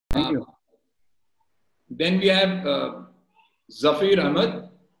Thank you. Then we have Lzafeer Ahmad.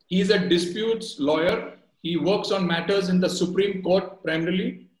 He is a disputes lawyer. He works on matters in the Supreme Court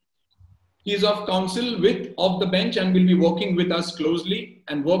primarily. He is of counsel with off the bench and will be working with us closely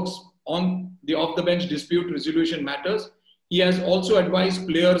and works on the off the bench dispute resolution matters. He has also advised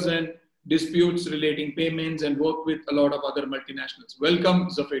players and disputes relating payments and worked with a lot of other multinationals. Welcome,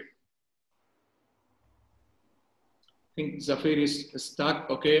 Lzafeer. I think Lzafeer is stuck.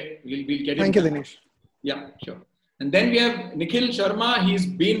 Okay, we'll get it. Thank you, Dinesh. Yeah, sure. And then we have Nikhil Sharma. He's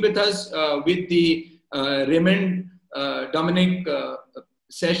been with us with the Raymond Dominic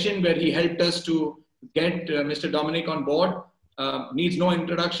session where he helped us to get Mr. Dominic on board. Needs no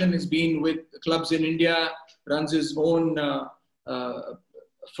introduction. He's been with clubs in India, runs his own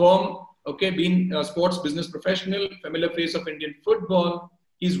firm. Okay, been a sports business professional, familiar face of Indian football.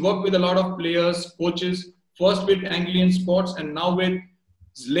 He's worked with a lot of players, coaches, first with Anglian Sports and now with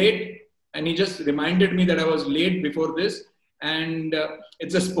Zlait. And he just reminded me that I was late before this. And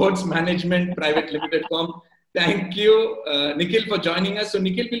it's a sports management private limited firm. Thank you, Nikhil, for joining us. So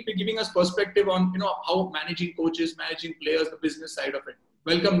Nikhil will be giving us perspective on, how managing coaches, managing players, the business side of it.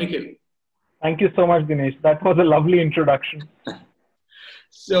 Welcome, Nikhil. Thank you so much, Dinesh. That was a lovely introduction.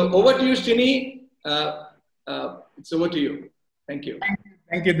 So over to you, Srini. It's over to you. Thank you.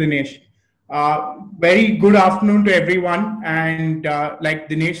 Thank you, Dinesh. Very good afternoon to everyone. And like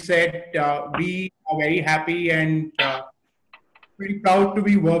Dinesh said, we are very happy and pretty proud to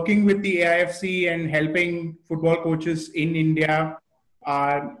be working with the AIFC and helping football coaches in India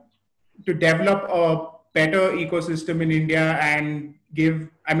to develop a better ecosystem in India and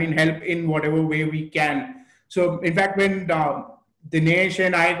help in whatever way we can. So in fact, when Dinesh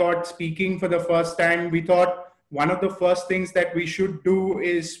and I got speaking for the first time, we thought one of the first things that we should do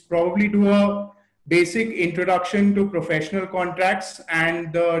is probably do a basic introduction to professional contracts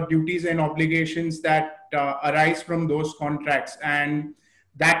and the duties and obligations that arise from those contracts. And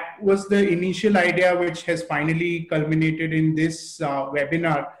that was the initial idea, which has finally culminated in this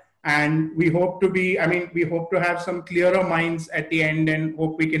webinar. And we hope to have some clearer minds at the end and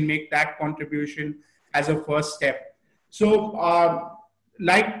hope we can make that contribution as a first step. So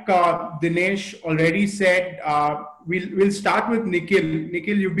like Dinesh already said, we'll start with Nikhil.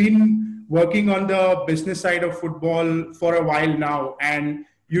 Nikhil, you've been working on the business side of football for a while now, and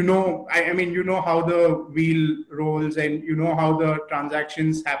you know how the wheel rolls and you know how the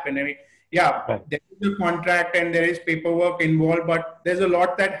transactions happen. Right. There is a contract and there is paperwork involved, but there's a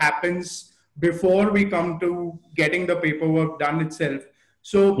lot that happens before we come to getting the paperwork done itself.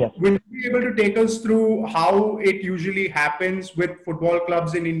 So will you be able to take us through how it usually happens with football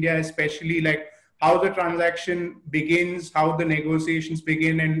clubs in India, especially like how the transaction begins, how the negotiations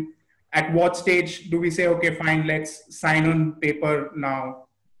begin, and at what stage do we say, okay, fine, let's sign on paper now?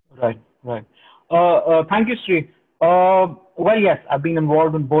 Right. Thank you, Sri. Well, yes, I've been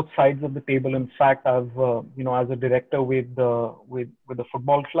involved on both sides of the table. In fact, I've, as a director with the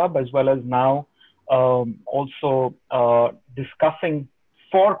football club, as well as now also discussing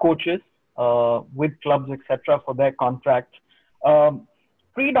for coaches with clubs, etc., for their contracts.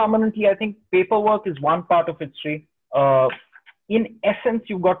 Predominantly, I think paperwork is one part of it, Sri. In essence,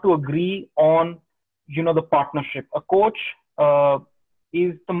 you've got to agree on, the partnership. A coach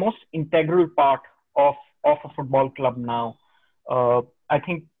is the most integral part of a football club now. I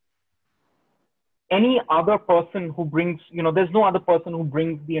think any other person who brings, there's no other person who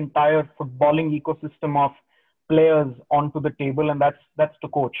brings the entire footballing ecosystem of players onto the table, and that's the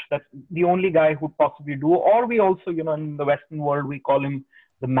coach. That's the only guy who possibly do. Or we also, in the Western world, we call him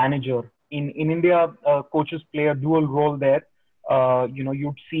the manager. In India, coaches play a dual role there.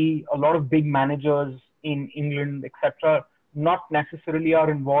 You'd see a lot of big managers in England, etc., not necessarily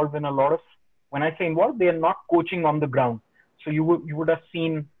are involved in a lot of, when I say involved, they are not coaching on the ground. So you would have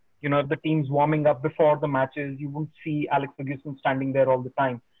seen, the teams warming up before the matches. You wouldn't see Alex Ferguson standing there all the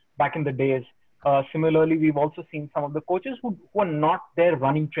time back in the days. Similarly, we've also seen some of the coaches who are not there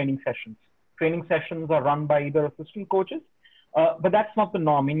running training sessions. Training sessions are run by either assistant coaches, but that's not the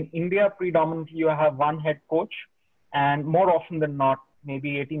norm. In India, predominantly, you have one head coach, and more often than not,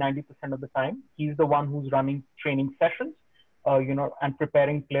 maybe 80–90% of the time, he's the one who's running training sessions, and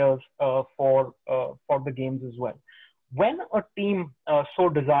preparing players for the games as well. When a team so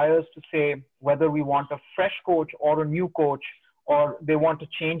desires to say whether we want a fresh coach or a new coach, or they want a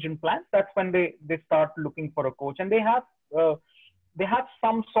change in plans, that's when they start looking for a coach. And they have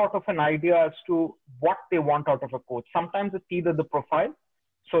some sort of an idea as to what they want out of a coach. Sometimes it's either the profile.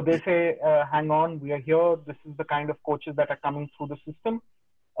 So they say, hang on, we are here. This is the kind of coaches that are coming through the system.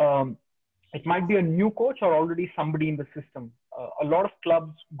 It might be a new coach or already somebody in the system. A lot of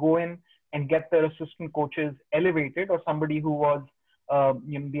clubs go in and get their assistant coaches elevated, or somebody who was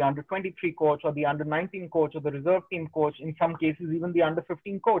the under 23 coach or the under 19 coach or the reserve team coach, in some cases even the under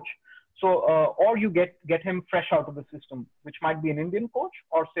 15 coach. So or you get him fresh out of the system, which might be an Indian coach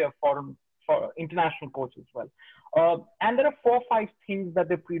or say a foreign international coach as well. And there are 4 or 5 things that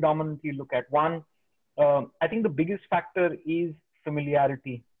they predominantly look at. One, I think the biggest factor is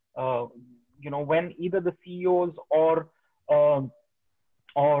familiarity. When either the CEOs or the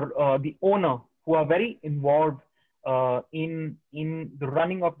owner, who are very involved in the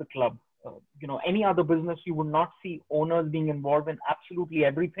running of the club. Any other business, you would not see owners being involved in absolutely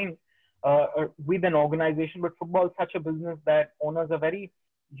everything with an organization. But football is such a business that owners are very,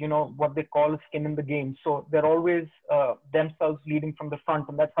 what they call skin in the game. So they're always themselves leading from the front,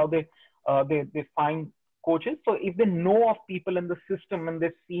 and that's how they find coaches. So if they know of people in the system and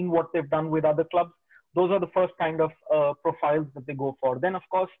they've seen what they've done with other clubs, those are the first kind of profiles that they go for. Then, of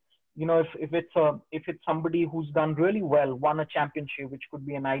course, if it's somebody who's done really well, won a championship, which could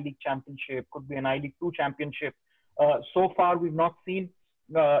be an I-League championship, could be an I-League 2 championship. So far, we've not seen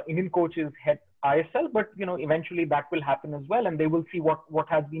Indian coaches head ISL, but eventually that will happen as well, and they will see what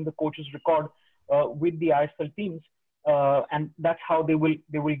has been the coach's record with the ISL teams, and that's how they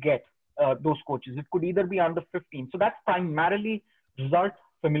will get those coaches. It could either be under 15. So that's primarily result,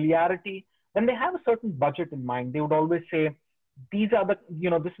 familiarity. Then they have a certain budget in mind. They would always say, these are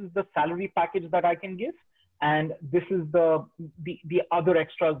this is the salary package that I can give, and this is the other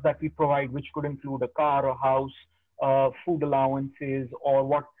extras that we provide, which could include a car, a house, food allowances, or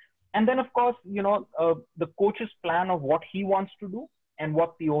what. And then, of course, the coach's plan of what he wants to do and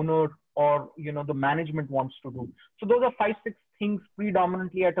what the owner or the management wants to do. So those are 5, 6 things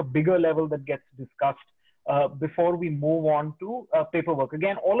predominantly at a bigger level that gets discussed before we move on to paperwork.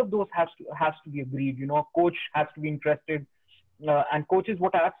 Again, all of those has to be agreed. A coach has to be interested, and coaches,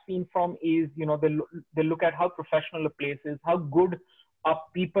 what I've seen from is they look at how professional a place is, how good are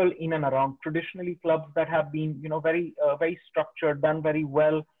people in and around. Traditionally, clubs that have been very very structured, done very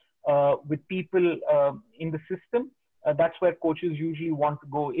well with people in the system, that's where coaches usually want to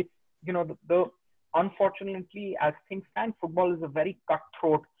go. It's unfortunately, as things stand, football is a very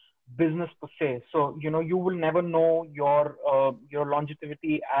cutthroat business per se. So you will never know your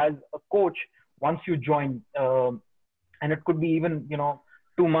longevity as a coach once you join, and it could be even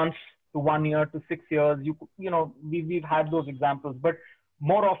 2 months to 1 year to 6 years. We've had those examples, but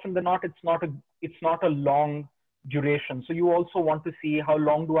more often than not, it's not a long duration. So you also want to see, how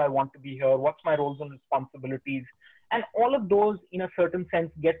long do I want to be here? What's my roles and responsibilities? And all of those, in a certain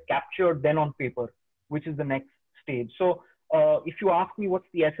sense, get captured then on paper, which is the next stage. So if you ask me what's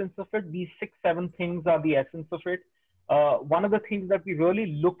the essence of it, these 6, 7 things are the essence of it. One of the things that we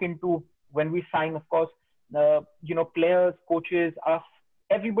really look into when we sign, of course, players, coaches, us,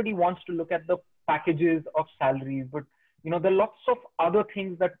 everybody wants to look at the packages of salaries, but there are lots of other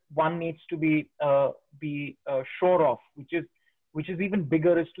things that one needs to be sure of, which is even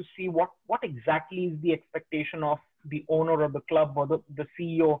bigger, is to see what exactly is the expectation of the owner of the club or the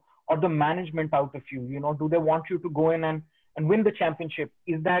CEO or the management out of you. Do they want you to go in and win the championship?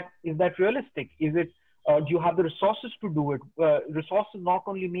 Is that realistic? Is it do you have the resources to do it? Resources not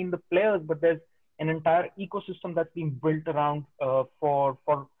only mean the players, but there's an entire ecosystem that's being built around for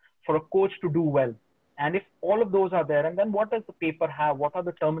a coach to do well. And if all of those are there, and then what does the paper have? What are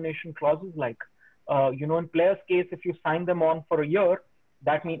the termination clauses like? In players' case, if you sign them on for a year,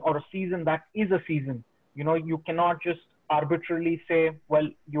 that means, or a season, that is a season. You cannot just arbitrarily say, well,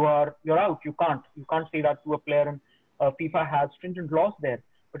 you're out. You can't say that to a player, and FIFA has stringent laws there.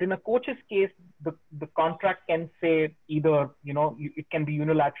 But in a coach's case, the contract can say either, it can be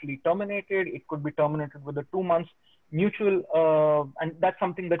unilaterally terminated. It could be terminated with a 2 months mutual, and that's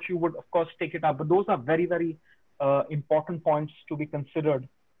something that you would, of course, take it up. But those are very, very important points to be considered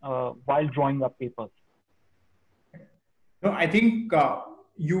while drawing up papers. No, I think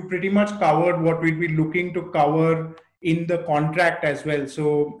you pretty much covered what we'd be looking to cover in the contract as well.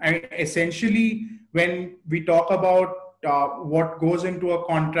 So essentially, when we talk about what goes into a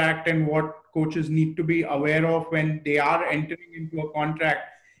contract and what coaches need to be aware of when they are entering into a contract,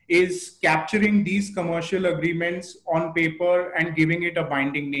 is capturing these commercial agreements on paper and giving it a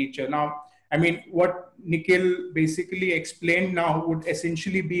binding nature. Now, what Nikhil basically explained now would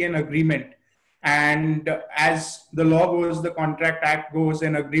essentially be an agreement. And as the law goes, the Contract Act goes,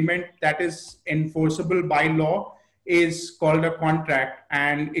 an agreement that is enforceable by law is called a contract.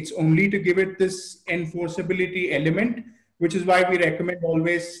 And it's only to give it this enforceability element, which is why we recommend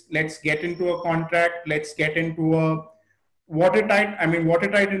always, let's get into a contract, let's get into watertight. I mean,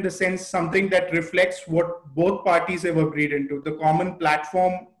 watertight in the sense something that reflects what both parties have agreed into. The common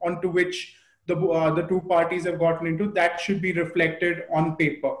platform onto which the two parties have gotten into, that should be reflected on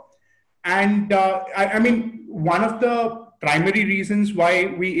paper. And I mean, one of the primary reasons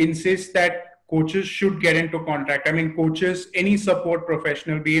why we insist that coaches should get into contract. I mean, coaches, any support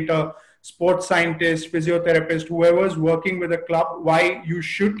professional, be it a sports scientist, physiotherapist, whoever is working with a club, why you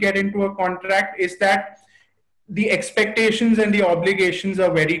should get into a contract is that the expectations and the obligations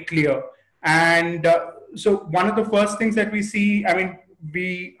are very clear. And so one of the first things that we see, I mean,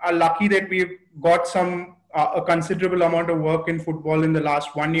 we are lucky that we've got a considerable amount of work in football in the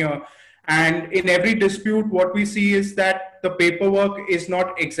last 1 year. And in every dispute, what we see is that the paperwork is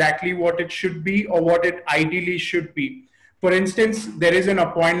not exactly what it should be or what it ideally should be. For instance, there is an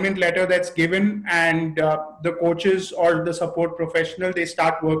appointment letter that's given, and the coaches or the support professional, they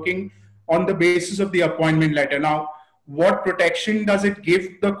start working on the basis of the appointment letter. Now, what protection does it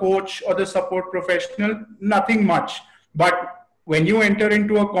give the coach or the support professional? Nothing much. But when you enter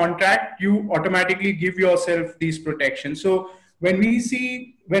into a contract, you automatically give yourself these protections. So when we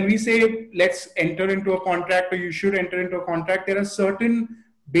say let's enter into a contract, or you should enter into a contract, there are certain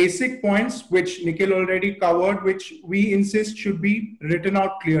basic points which Nikhil already covered, which we insist should be written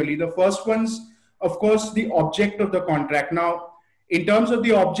out clearly. The first one's, of course, the object of the contract. Now, in terms of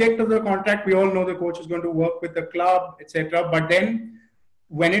the object of the contract, we all know the coach is going to work with the club, etc. But then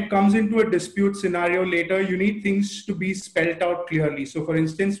when it comes into a dispute scenario later, you need things to be spelled out clearly. So for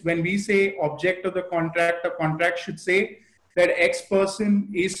instance, when we say object of the contract should say that X person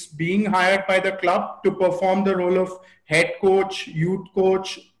is being hired by the club to perform the role of head coach, youth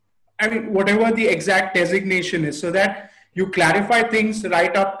coach, I mean, whatever the exact designation is, so that you clarify things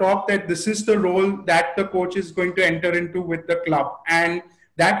right up top that this is the role that the coach is going to enter into with the club. And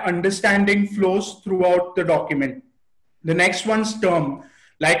that understanding flows throughout the document. The next one's term.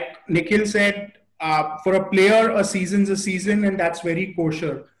 Like Nikhil said, for a player, a season's a season, and that's very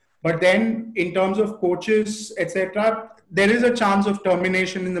kosher. But then in terms of coaches, etc., there is a chance of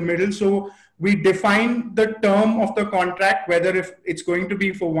termination in the middle. So we define the term of the contract, whether if it's going to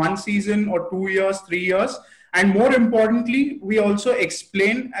be for 1 season or 2 years, 3 years. And more importantly, we also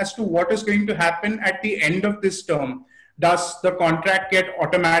explain as to what is going to happen at the end of this term. Does the contract get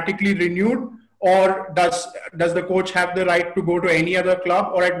automatically renewed, or does the coach have the right to go to any other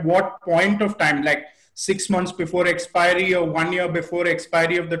club, or at what point of time, like 6 months before expiry or 1 year before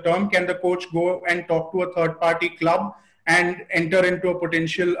expiry of the term, can the coach go and talk to a third party club and enter into a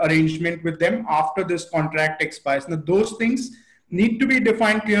potential arrangement with them after this contract expires? Now, those things need to be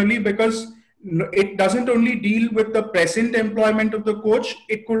defined clearly, because it doesn't only deal with the present employment of the coach,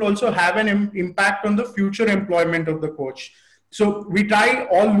 it could also have an impact on the future employment of the coach. So we try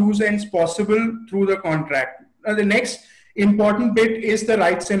all loose ends possible through the contract. Now, the next important bit is the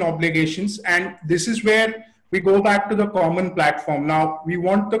rights and obligations. And this is where we go back to the common platform. Now, we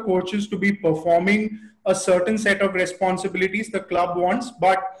want the coaches to be performing a certain set of responsibilities the club wants,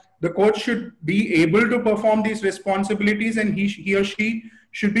 but the coach should be able to perform these responsibilities, and he or she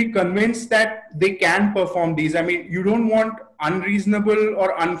should be convinced that they can perform these. I mean, you don't want unreasonable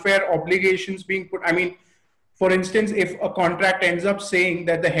or unfair obligations being put. I mean, for instance, if a contract ends up saying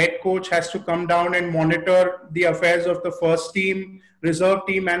that the head coach has to come down and monitor the affairs of the first team, reserve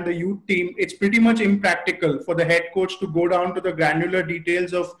team, and the youth team, it's pretty much impractical for the head coach to go down to the granular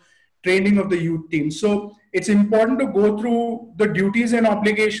details of training of the youth team. So it's important to go through the duties and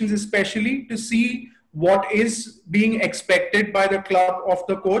obligations, especially to see what is being expected by the club of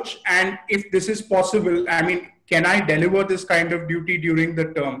the coach. And if this is possible, I mean, can I deliver this kind of duty during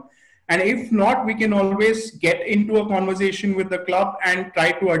the term? And if not, we can always get into a conversation with the club and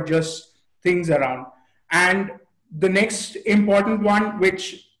try to adjust things around. And the next important one,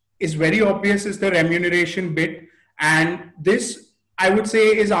 which is very obvious, is the remuneration bit. And this, I would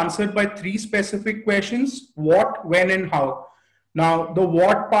say, is answered by 3 specific questions: what, when, and how. Now, the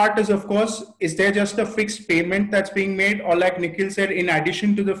what part is, of course, is there just a fixed payment that's being made? Or like Nikhil said, in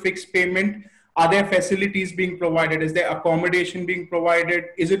addition to the fixed payment, are there facilities being provided? Is there accommodation being provided?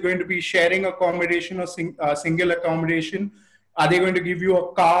 Is it going to be sharing accommodation or single accommodation? Are they going to give you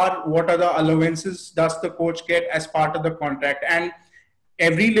a car? What other allowances does the coach get as part of the contract? And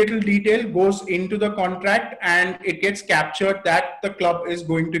every little detail goes into the contract, and it gets captured that the club is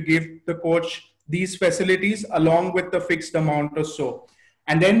going to give the coach these facilities along with the fixed amount or so.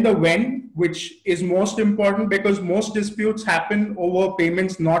 And then the when, which is most important, because most disputes happen over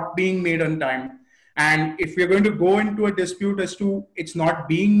payments not being made on time. And if we're going to go into a dispute as to it's not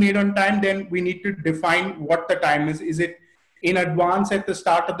being made on time, then we need to define what the time is. Is it in advance at the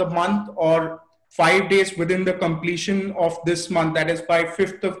start of the month, or 5 days within the completion of this month, that is by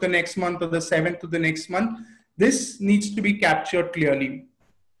 5th of the next month or the 7th of the next month. This needs to be captured clearly.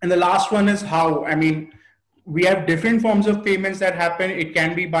 And the last one is how. I mean, we have different forms of payments that happen. It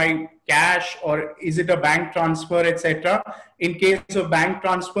can be by cash, or is it a bank transfer, etc. In case of bank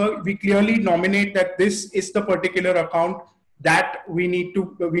transfer, we clearly nominate that this is the particular account that we need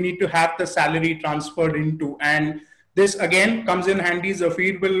to have the salary transferred into. And this again comes in handy.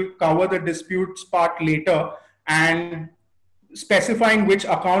 Lzafeer will cover the disputes part later, and specifying which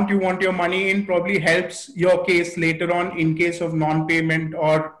account you want your money in probably helps your case later on in case of non-payment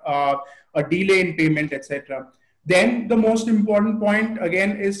or a delay in payment, etc. Then the most important point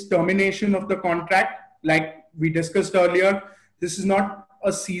again is termination of the contract. Like we discussed earlier, this is not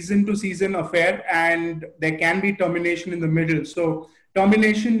a season to season affair, and there can be termination in the middle. So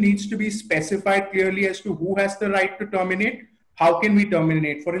termination needs to be specified clearly as to who has the right to terminate. How can we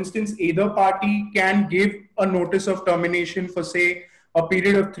terminate? For instance, either party can give a notice of termination for, say, a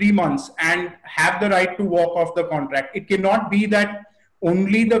period of 3 months and have the right to walk off the contract. It cannot be that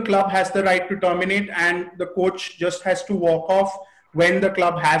only the club has the right to terminate and the coach just has to walk off when the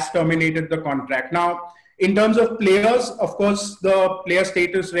club has terminated the contract. Now, in terms of players, of course, the player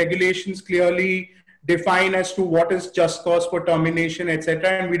status regulations clearly define as to what is just cause for termination, etc.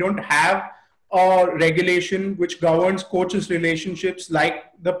 And we don't have a regulation which governs coaches' relationships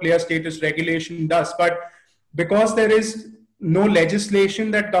like the player status regulation does. But because there is no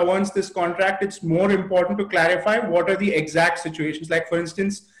legislation that governs this contract, it's more important to clarify what are the exact situations. Like, for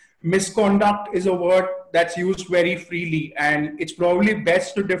instance, misconduct is a word that's used very freely, and it's probably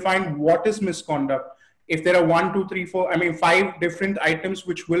best to define what is misconduct. If there are 1, 2, 3, 4, 5 different items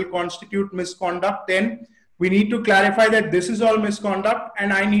which will constitute misconduct, then we need to clarify that this is all misconduct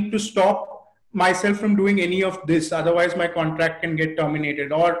and I need to stop myself from doing any of this. Otherwise, my contract can get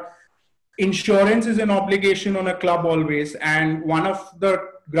terminated. Or insurance is an obligation on a club always. And one of the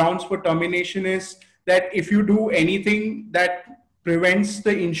grounds for termination is that if you do anything that prevents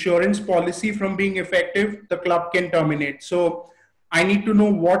the insurance policy from being effective, the club can terminate. So I need to know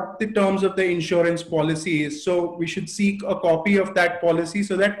what the terms of the insurance policy is. So we should seek a copy of that policy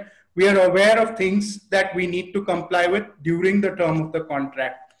so that we are aware of things that we need to comply with during the term of the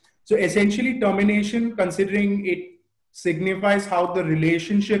contract. So essentially, termination, considering it signifies how the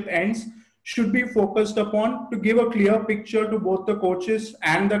relationship ends, should be focused upon to give a clear picture to both the coaches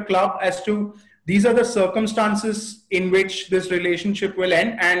and the club as to these are the circumstances in which this relationship will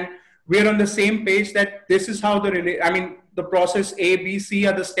end. And we're on the same page that this is how the process A, B, C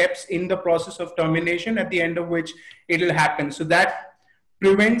are the steps in the process of termination, at the end of which it'll happen. So that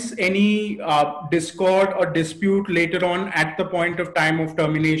prevents any discord or dispute later on at the point of time of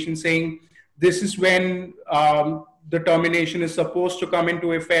termination, saying this is when the termination is supposed to come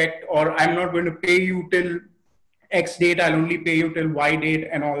into effect, or I'm not going to pay you till X date, I'll only pay you till Y date,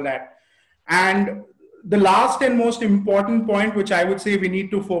 and all that. And the last and most important point, which I would say we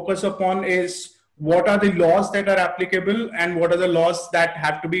need to focus upon, is what are the laws that are applicable and what are the laws that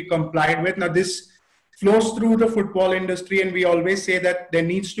have to be complied with. Now, this flows through the football industry, and we always say that there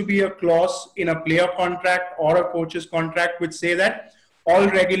needs to be a clause in a player contract or a coach's contract which say that all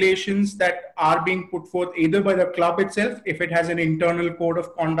regulations that are being put forth either by the club itself, if it has an internal code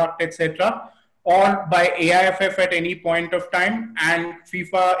of conduct, etc., or by AIFF at any point of time, and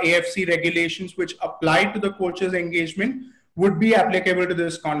FIFA AFC regulations which apply to the coach's engagement would be applicable to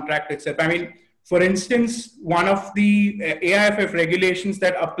this contract itself. For instance, one of the AIFF regulations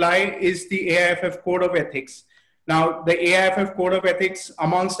that apply is the AIFF Code of Ethics. Now, the AIFF Code of Ethics,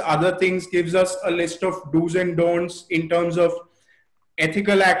 amongst other things, gives us a list of do's and don'ts in terms of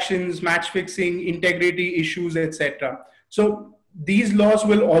ethical actions, match fixing, integrity issues, etc. So these laws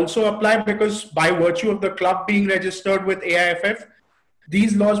will also apply because by virtue of the club being registered with AIFF,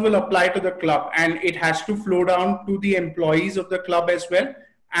 these laws will apply to the club, and it has to flow down to the employees of the club as well.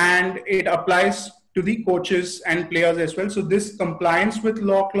 And it applies to the coaches and players as well. So this compliance with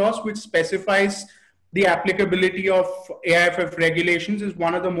law clause, which specifies the applicability of AIFF regulations, is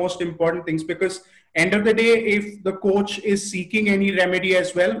one of the most important things, because end of the day, if the coach is seeking any remedy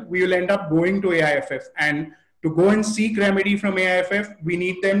as well, we will end up going to AIFF. And to go and seek remedy from AIFF, we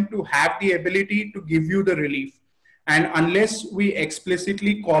need them to have the ability to give you the relief. And unless we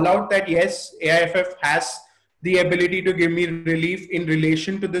explicitly call out that, yes, AIFF has the ability to give me relief in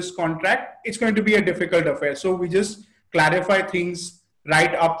relation to this contract, it's going to be a difficult affair. So we just clarify things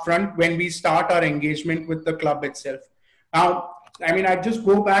right up front when we start our engagement with the club itself. Now, I just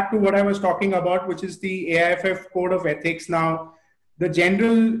go back to what I was talking about, which is the AIFF Code of Ethics. Now, the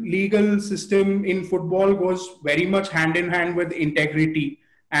general legal system in football goes very much hand in hand with integrity.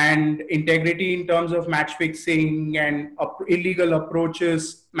 and integrity in terms of match fixing and illegal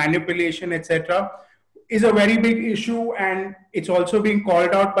approaches, manipulation, etc., is a very big issue. And it's also being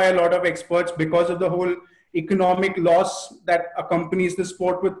called out by a lot of experts because of the whole economic loss that accompanies the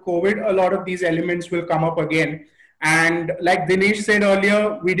sport with COVID. A lot of these elements will come up again. And like Dinesh said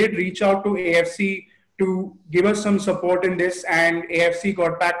earlier, we did reach out to AFC to give us some support in this. And AFC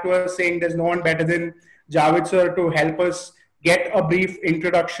got back to us saying there's no one better than Javed sir to help us get a brief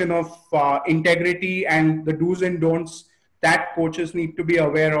introduction of integrity and the do's and don'ts that coaches need to be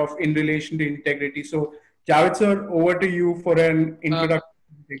aware of in relation to integrity. So Javed sir, over to you for an introduction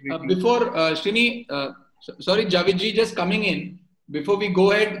to integrity. Before Srini, sorry, Javed ji, just coming in. Before we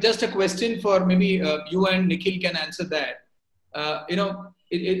go ahead, just a question for maybe you and Nikhil can answer that.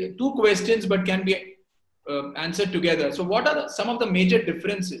 Two questions, but can be answered together. So what are some of the major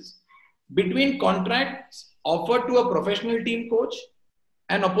differences between contracts offered to a professional team coach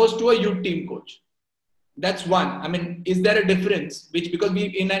and opposed to a youth team coach? That's one. I mean, is there a difference? Because we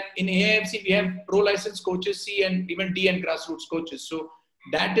in AIFC we have pro licensed coaches, C and even D and grassroots coaches. So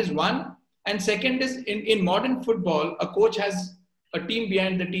that is one. And second is in modern football, a coach has a team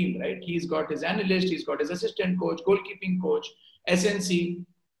behind the team, right? He's got his analyst, he's got his assistant coach, goalkeeping coach, SNC.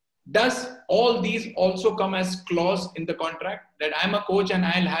 Does all these also come as clause in the contract that I'm a coach and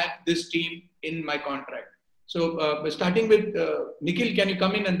I'll have this team in my contract? So starting with Nikhil, can you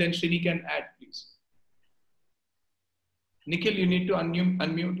come in and then Srini can add, please. Nikhil, you need to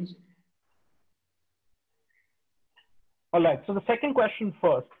unmute. All right. So the second question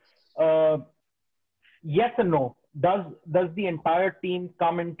first. Yes and no. Does the entire team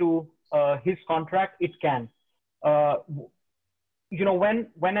come into his contract? It can.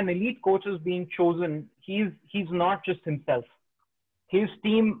 When an elite coach is being chosen, he's not just himself. His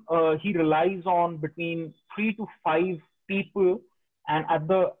team, he relies on between 3 to 5 people, and at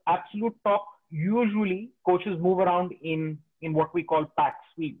the absolute top, usually coaches move around in what we call packs.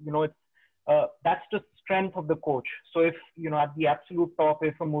 That's the strength of the coach. So if at the absolute top,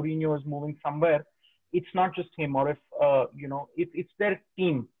 if a Mourinho is moving somewhere, it's not just him, or if it's their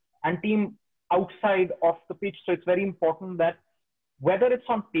team and team outside of the pitch. So it's very important that whether it's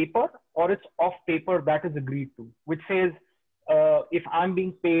on paper or it's off paper, that is agreed to, which says if I'm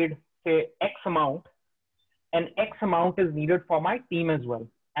being paid, say, X amount, and X amount is needed for my team as well.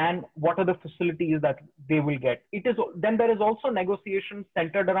 And what are the facilities that they will get? Then there is also negotiation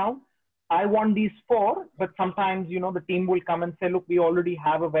centered around, I want these 4, but sometimes, the team will come and say, look, we already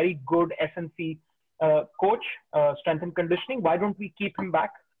have a very good SNC coach, strength and conditioning. Why don't we keep him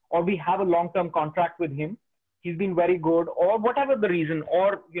back? Or we have a long-term contract with him. He's been very good, or whatever the reason.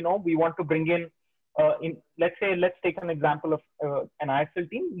 Or, we want to bring in, let's take an example of an ISL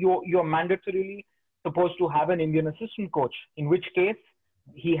team. You're mandatorily supposed to have an Indian assistant coach, in which case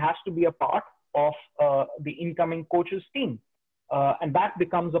he has to be a part of the incoming coach's team. And that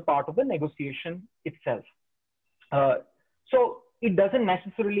becomes a part of the negotiation itself. So it doesn't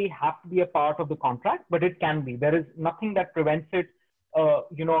necessarily have to be a part of the contract, but it can be. There is nothing that prevents it, a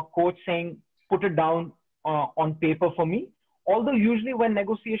coach saying, put it down on paper for me. Although usually when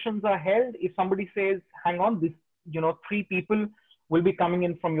negotiations are held, if somebody says, hang on, this, 3 people will be coming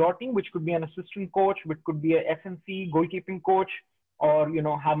in from your team, which could be an assistant coach, which could be a SNC goalkeeping coach, or,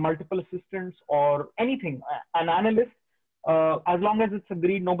 have multiple assistants or anything, an analyst, as long as it's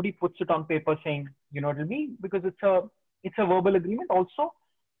agreed, nobody puts it on paper saying, it'll be, because it's a verbal agreement. Also,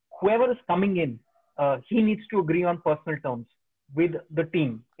 whoever is coming in, he needs to agree on personal terms with the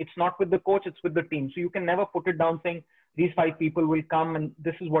team. It's not with the coach, it's with the team. So you can never put it down saying these 5 people will come and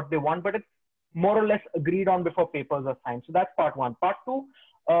this is what they want, but it's more or less agreed on before papers are signed. So that's part 1. Part 2,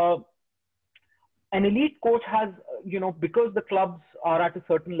 an elite coach has, because the clubs are at a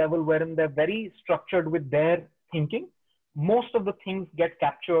certain level wherein they're very structured with their thinking, most of the things get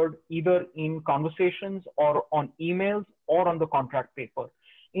captured either in conversations or on emails or on the contract paper.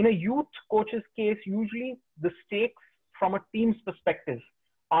 In a youth coach's case, usually the stakes from a team's perspective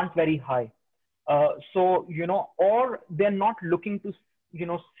aren't very high. Or they're not looking to,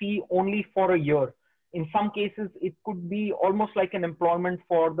 see only for a year. In some cases, it could be almost like an employment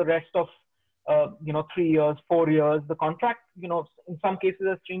for the rest of, 3 years, 4 years. The contract, in some cases,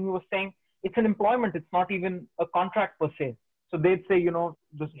 as Srini was saying, it's an employment. It's not even a contract per se. So they'd say,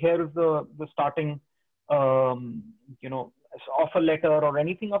 here is the starting, offer letter or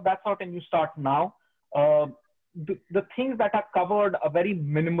anything of that sort, and you start now. The things that are covered are very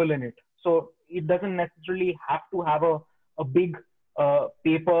minimal in it. So it doesn't necessarily have to have a big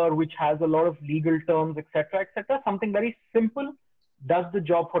paper which has a lot of legal terms, etc., etc. Something very simple does the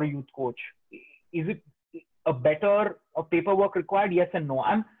job for a youth coach. a better paperwork required? Yes and no.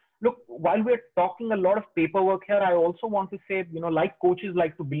 Look, while we're talking a lot of paperwork here, I also want to say, like coaches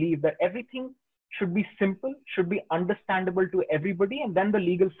like to believe that everything should be simple, should be understandable to everybody, and then the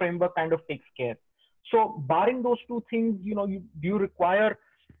legal framework kind of takes care. So barring those two things, do you require,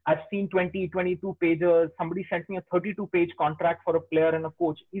 I've seen 20, 22 pages. Somebody sent me a 32-page contract for a player and a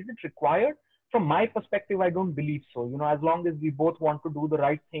coach. Is it required? From my perspective, I don't believe so. As long as we both want to do the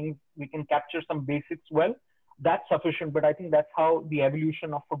right things, we can capture some basics well, that's sufficient. But I think that's how the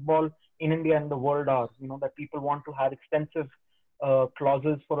evolution of football in India and the world are, that people want to have extensive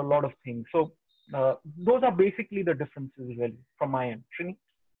clauses for a lot of things. So those are basically the differences really from my end. Srini?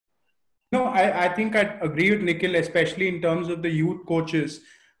 No, I think I agree with Nikhil, especially in terms of the youth coaches.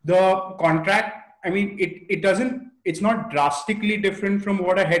 The contract, I mean, it's not drastically different from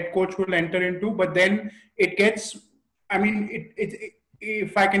what a head coach will enter into, but then it gets, I mean,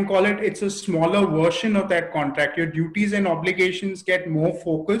 if I can call it, it's a smaller version of that contract. Your duties and obligations get more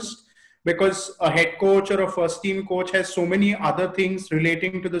focused because a head coach or a first team coach has so many other things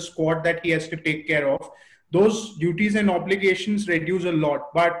relating to the squad that he has to take care of. Those duties and obligations reduce a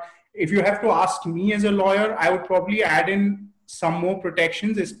lot. But if you have to ask me as a lawyer, I would probably add in some more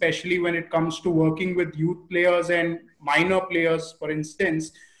protections, especially when it comes to working with youth players and minor players, for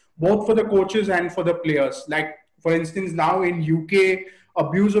instance, both for the coaches and for the players. Like, for instance, now in UK,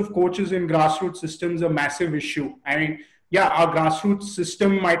 abuse of coaches in grassroots systems is a massive issue. I mean, yeah, our grassroots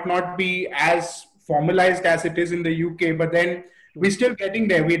system might not be as formalized as it is in the UK, but then we're still getting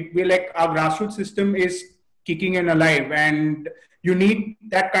there. We're like, our grassroots system is kicking and alive, and you need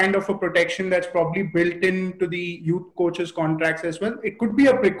that kind of a protection that's probably built into the youth coaches contracts as well. It could be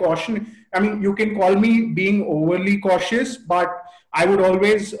a precaution. I mean, you can call me being overly cautious, but I would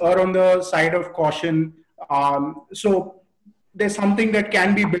always err on the side of caution. So there's something that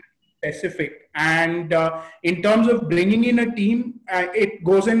can be built specific. And in terms of bringing in a team, it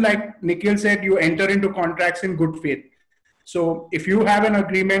goes in, like Nikhil said, you enter into contracts in good faith. So if you have an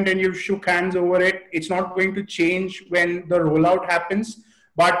agreement and you shook hands over it, it's not going to change when the rollout happens.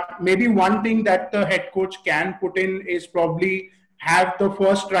 But maybe one thing that the head coach can put in is probably have the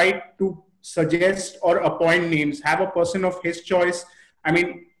first right to suggest or appoint names, have a person of his choice. I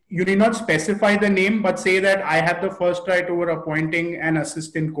mean, you need not specify the name, but say that I have the first right over appointing an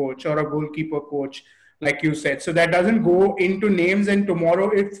assistant coach or a goalkeeper coach, like you said. So that doesn't go into names, and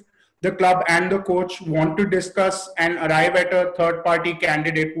tomorrow if the club and the coach want to discuss and arrive at a third-party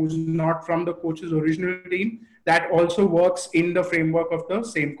candidate who's not from the coach's original team, that also works in the framework of the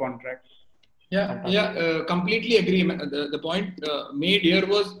same contract. Yeah, completely agree. The point made here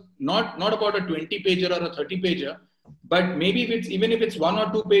was not about a 20-pager or a 30-pager, but maybe even if it's 1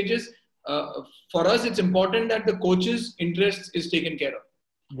 or 2 pages, for us it's important that the coach's interest is taken care of.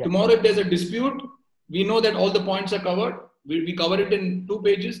 Yeah. Tomorrow, if there's a dispute, we know that all the points are covered. We cover it in 2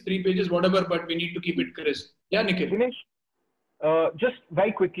 pages, 3 pages, whatever, but we need to keep it crisp. Yeah, Nikhil. Dinesh, just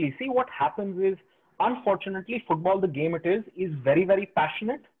very quickly, see what happens is, unfortunately, football, the game it is very, very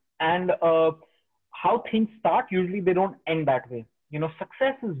passionate. And how things start, usually they don't end that way.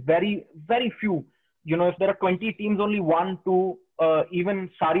 Success is very, very few. If there are 20 teams, only 1, 2, even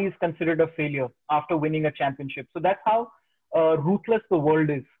Sari is considered a failure after winning a championship. So that's how ruthless the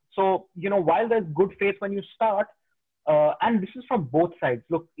world is. So, while there's good faith when you start, and this is from both sides.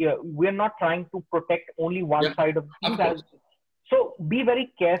 Look, we're not trying to protect only one side of the team. So be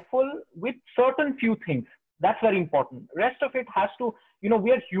very careful with certain few things. That's very important. Rest of it has to,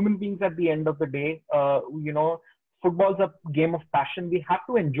 we are human beings at the end of the day. Football's a game of passion. We have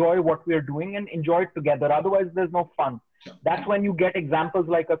to enjoy what we are doing and enjoy it together. Otherwise, there's no fun. That's when you get examples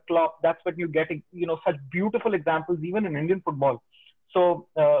like a club. That's when you get, such beautiful examples, even in Indian football. So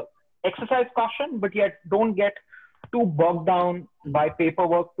exercise caution, but yet don't get too bogged down by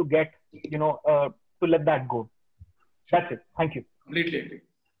paperwork to get, to let that go. That's it. Thank you. Completely agree.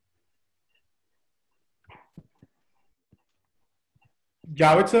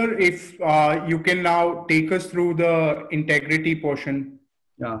 Javed sir, if you can now take us through the integrity portion.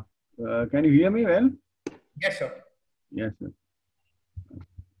 Yeah. Can you hear me well? Yes, sir. Yes, sir.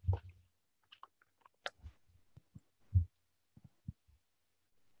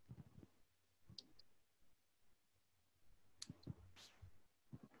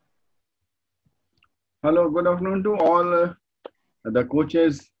 Hello, good afternoon to all the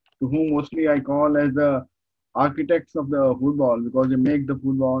coaches, to whom mostly I call as the architects of the football, because they make the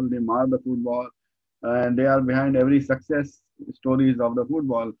football, they mar the football, and they are behind every success stories of the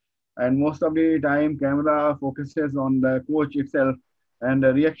football. And most of the time, camera focuses on the coach itself, and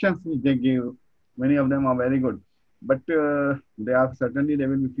the reactions which they give, many of them are very good. but they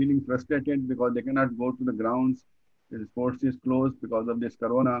will be feeling frustrated because they cannot go to the grounds. The sports is closed because of this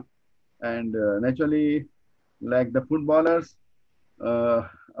corona, and naturally, like the footballers, uh,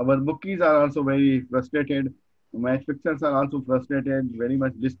 our bookies are also very frustrated. Match fixers are also frustrated, very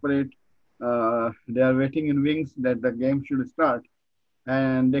much desperate. They are waiting in wings that the game should start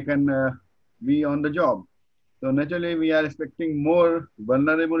and they can be on the job. So naturally, we are expecting more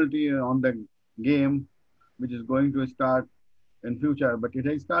vulnerability on the game, which is going to start in future. But it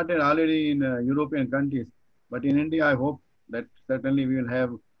has started already in European countries. But in India, I hope that certainly we will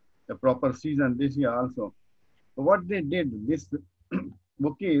have a proper season this year also. So what they did, this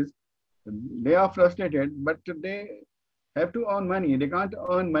bookies, they are frustrated, but they have to earn money. They can't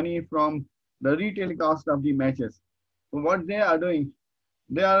earn money from the retail cost of the matches. So what they are doing,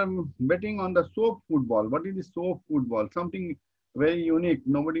 they are betting on the soap football. What is the soap football? Something very unique.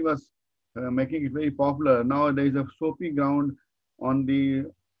 Nobody was making it very popular. Now there is a soapy ground on the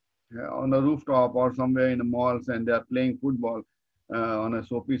rooftop or somewhere in the malls, and they are playing football on a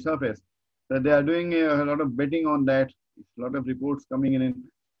soapy surface. So they are doing a lot of betting on that. A lot of reports coming in,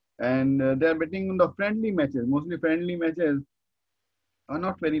 and they are betting on the friendly matches. Mostly friendly matches are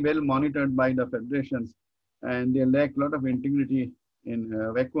not very well monitored by the federations, and they lack a lot of integrity in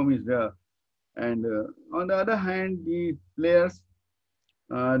vacuum is there. And on the other hand, the players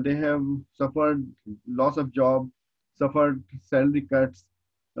they have suffered loss of job, suffered salary cuts.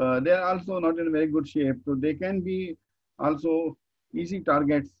 They are also not in very good shape, so they can be also easy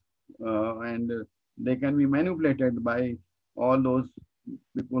targets, and they can be manipulated by all those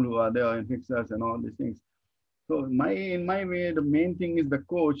people who are there in fixers and all these things. So in my way, the main thing is the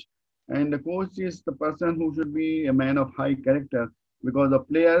coach, and the coach is the person who should be a man of high character because the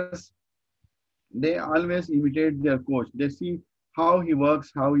players they always imitate their coach. They see how he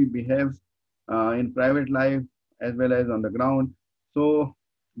works, how he behaves in private life as well as on the ground. So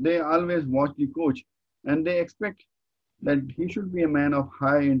they always watch the coach and they expect that he should be a man of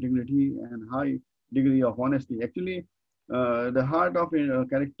high integrity and high degree of honesty. Actually, the heart of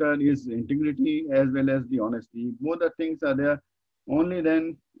character is integrity as well as the honesty. Both the things are there. Only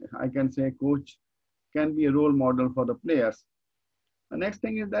then I can say coach can be a role model for the players. The next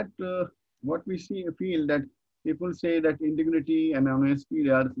thing is that what we feel that people say that integrity and honesty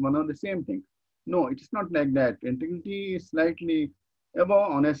are one of the same thing. No, it is not like that. Integrity is slightly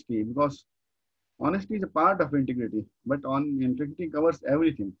above honesty because honesty is a part of integrity, but integrity covers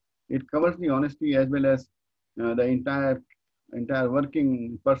everything. It covers the honesty as well as the entire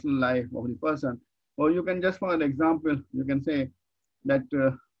working personal life of the person. Or you can just, for an example, you can say that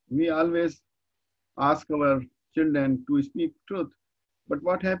we always ask our children to speak truth, but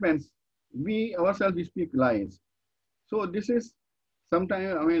what happens? We ourselves we speak lies. So this is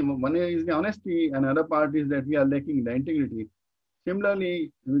sometimes, I mean, one is the honesty, and another part is that we are lacking the integrity.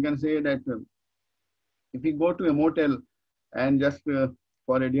 Similarly, we can say that if we go to a motel and just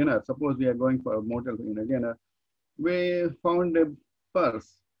for a dinner, suppose we are going for a motel in a dinner, we found a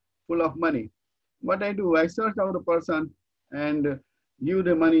purse full of money. What I do, I search out the person and give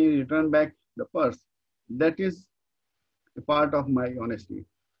the money, return back the purse. That is a part of my honesty.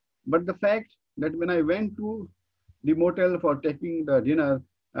 But the fact that when I went to the motel for taking the dinner,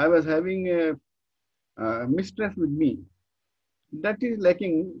 I was having a mistress with me. That is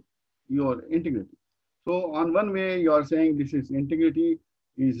lacking your integrity. So on one way, you are saying this is integrity,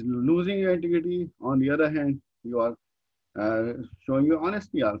 is losing your integrity. On the other hand, you are showing your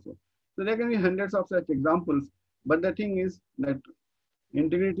honesty also. So there can be hundreds of such examples. But the thing is that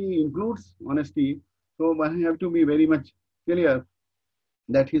integrity includes honesty. So one have to be very much clear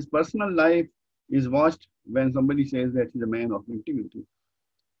that his personal life is watched when somebody says that he's a man of integrity.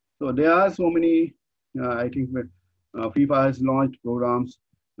 So there are so many, I think FIFA has launched programs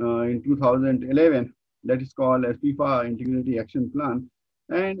in 2011 that is called as FIFA Integrity Action Plan.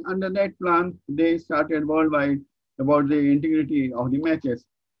 And under that plan, they started worldwide about the integrity of the matches.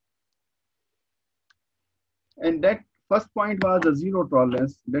 And that first point was the zero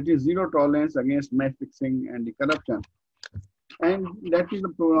tolerance, that is zero tolerance against match fixing and the corruption. And that is the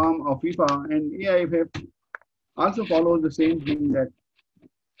program of FIFA, and AIFF also follows the same thing, that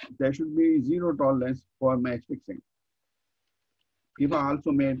there should be zero tolerance for match fixing. FIFA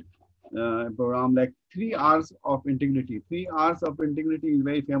also made a program like 3 R's of integrity. 3 R's of integrity is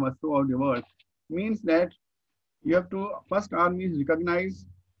very famous throughout the world. Means that you have to, first R means recognize,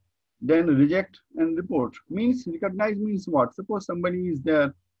 then reject and report. Means recognize means what? Suppose somebody is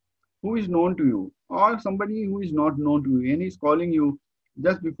there who is known to you, or somebody who is not known to you, and he's calling you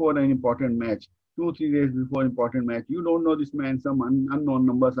just before an important match, 2-3 days before important match. You don't know this man, some unknown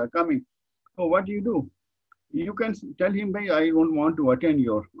numbers are coming. So what do? you can tell him, "Bhai, I don't want to attend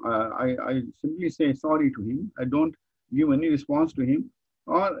your." I simply say sorry to him. I don't give any response to him.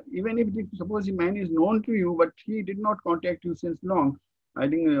 Or even if suppose the man is known to you, but he did not contact you since long. I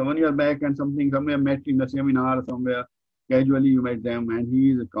think 1 year back and something, somewhere met in the seminar, somewhere casually you met them and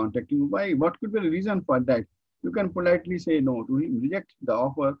he is contacting you. Why? What could be the reason for that? You can politely say no to him, reject the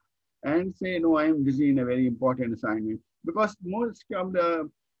offer and say, no, I am busy in a very important assignment. Because most of the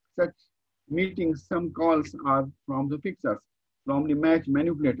such meetings, some calls are from the fixers, from the match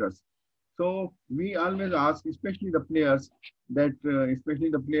manipulators. So we always ask, especially the players, that especially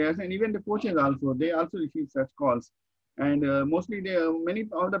the players and even the coaches also, they also receive such calls. And mostly many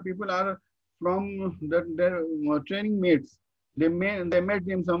of the people are from their training mates. They met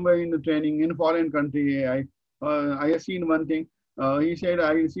them somewhere in the training in foreign country. I have seen one thing. He said,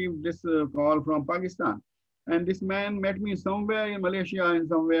 I received this call from Pakistan. And this man met me somewhere in Malaysia and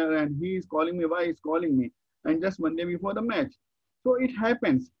somewhere, and he is calling me. Why he's calling me? And just 1 day before the match. So it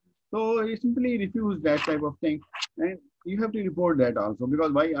happens. So he simply refused that type of thing. And you have to report that also,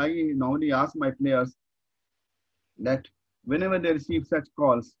 because why I normally ask my players that whenever they receive such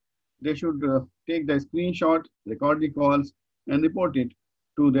calls, they should take the screenshot, record the calls, and report it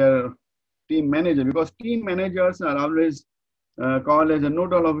to their team manager, because team managers are always called as a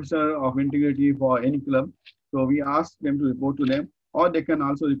nodal officer of integrity for any club. So we ask them to report to them, or they can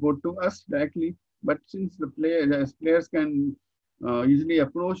also report to us directly. But since the players can easily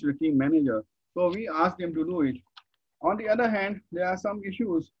approach the team manager, so we ask them to do it. On the other hand, there are some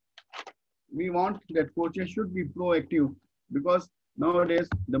issues. We want that coaches should be proactive, because nowadays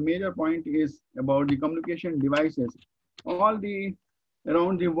the major point is about the communication devices. All the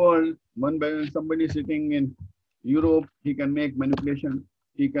around the world, somebody sitting in Europe, he can make manipulation.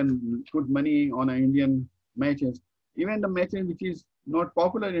 He can put money on Indian matches. Even the matches which is not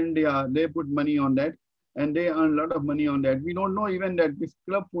popular in India, they put money on that, and they earn a lot of money on that. We don't know even that this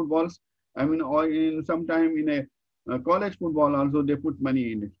club footballs, I mean, or in sometime in a college football also, they put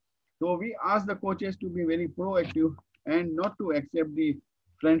money in it. So we ask the coaches to be very proactive and not to accept the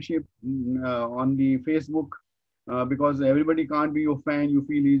friendship on the Facebook, because everybody can't be your fan. You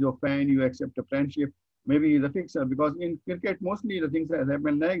feel he's your fan, you accept a friendship. Maybe he's a fixer, because in cricket, mostly the things have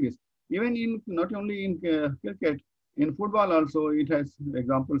happened like this. Even in, not only in cricket, in football also, it has,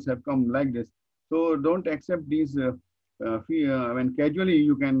 examples have come like this. So don't accept these, when casually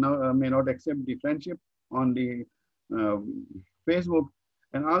you can may not accept the friendship on the Facebook.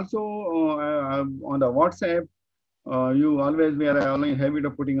 And also on the WhatsApp, you always, we are only habit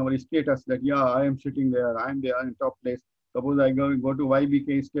of putting our status that, yeah, I am sitting there, I am there in top place. Suppose I go to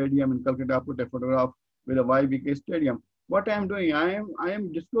YBK Stadium in Calcutta, put a photograph with a YBK Stadium. What I am doing, I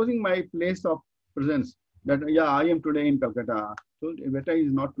am disclosing my place of presence, that, yeah, I am today in Calcutta. So better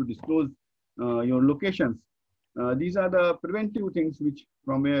is not to disclose your locations. These are the preventive things which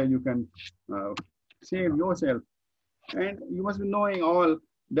from where you can save yourself. And you must be knowing all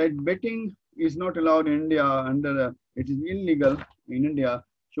that betting is not allowed in India under it is illegal in India.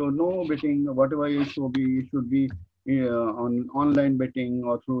 So no betting, whatever it should be on online betting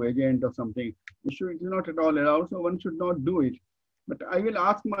or through agent or something. It is not at all allowed. So one should not do it. But I will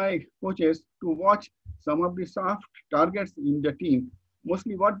ask my coaches to watch some of the soft targets in the team.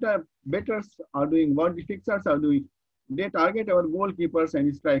 Mostly what the bettors are doing, what the fixers are doing. They target our goalkeepers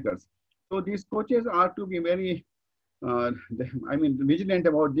and strikers. So these coaches are to be very vigilant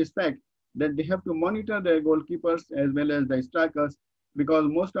about this fact, that they have to monitor their goalkeepers as well as the strikers, because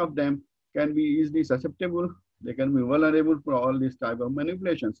most of them can be easily susceptible. They can be vulnerable for all these type of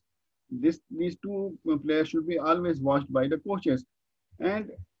manipulations. These two players should be always watched by the coaches.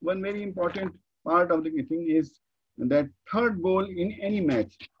 And one very important part of the thing is that third goal in any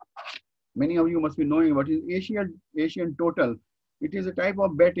match. Many of you must be knowing what is Asian total. It is a type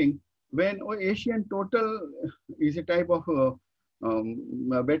of betting. When Asian total is a type of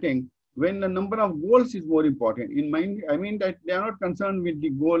betting, when the number of goals is more important. In mind, I mean that they are not concerned with the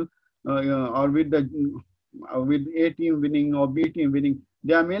goal or with A team winning or B team winning.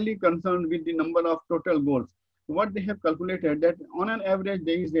 They are mainly concerned with the number of total goals. What they have calculated, that on an average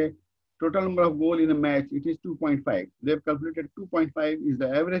there is a total number of goal in a match. It is 2.5. They have calculated 2.5 is the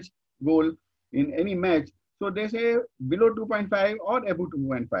average goal in any match. So they say below 2.5 or above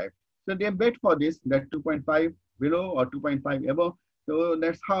 2.5. So they bet for this, that 2.5 below or 2.5 above. So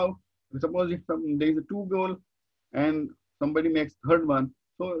that's how, suppose if there is a 2 goal and somebody makes third one,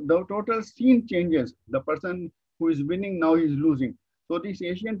 so the total scene changes. The person who is winning now is losing. So this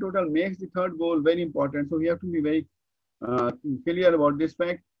Asian total makes the third goal very important. So we have to be very clear about this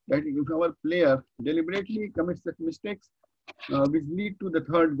fact, that if our player deliberately commits such mistakes, which lead to the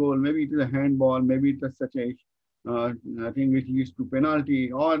third goal. Maybe it is a handball, maybe it is such a thing which leads to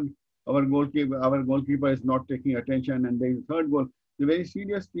penalty, or our goalkeeper is not taking attention, and there is a third goal. The very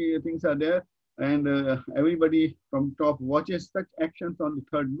serious things are there, and everybody from top watches such actions on the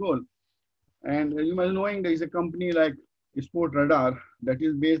third goal. And you must knowing there is a company like Sport Radar that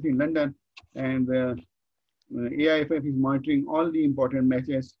is based in London, and AIFF is monitoring all the important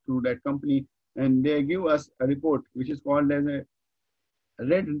matches through that company, and they give us a report which is called as a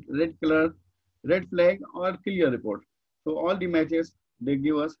red flag or clear report. So all the matches they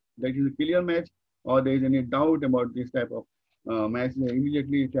give us, that is a clear match, or there is any doubt about this type of match, they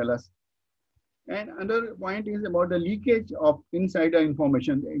immediately tell us. And another point is about the leakage of insider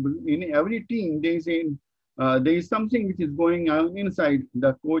information. In every team, there is something which is going on inside.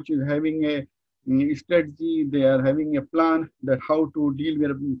 The coach is having a strategy. They are having a plan that how to deal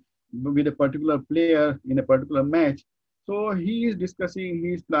with a particular player in a particular match. So he is discussing,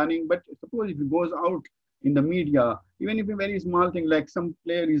 he is planning. But suppose if it goes out in the media, even if a very small thing like some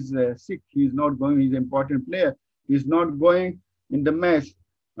player is sick, he is not going. He's an important player. He is not going in the match.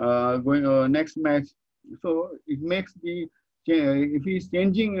 Next match, so it makes if he's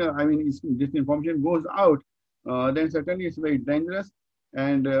changing, this information goes out, then certainly it's very dangerous,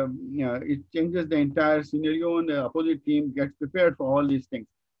 and it changes the entire scenario, and the opposite team gets prepared for all these things.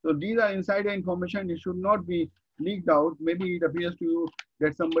 So these are insider information. It should not be leaked out. Maybe it appears to you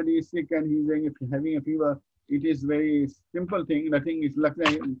that somebody is sick and he's having a fever. It is very simple thing. Nothing is like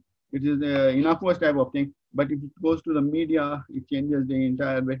it is innocuous type of thing. But if it goes to the media, it changes the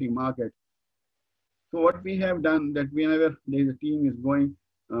entire betting market. So what we have done, that whenever there is a team is going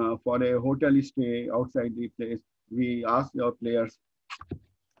for a hotel stay outside the place, we ask our players,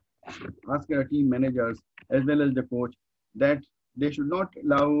 ask our team managers, as well as the coach, that they should not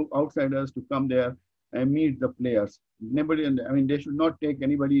allow outsiders to come there and meet the players. They should not take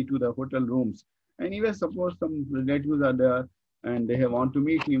anybody to the hotel rooms. And even suppose some relatives are there and they want to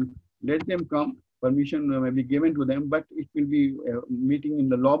meet him, let them come. Permission may be given to them, but it will be a meeting in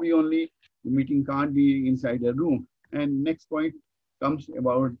the lobby only. The meeting can't be inside a room. And next point comes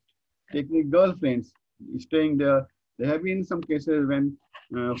about taking girlfriends, staying there. There have been some cases when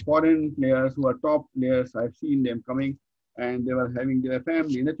foreign players who are top players, I've seen them coming and they were having their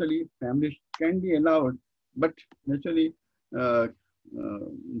family. Naturally, families can be allowed, but naturally,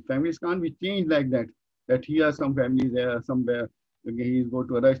 families can't be changed like that. That here some family there somewhere. He go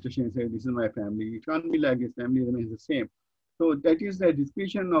to a registration and say, this is my family. It can't be like his family remains the same. So that is the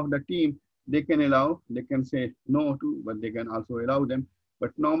discretion of the team. They can allow, they can say no to, but they can also allow them.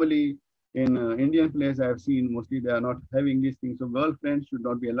 But normally in Indian players, I have seen mostly they are not having these things. So girlfriends should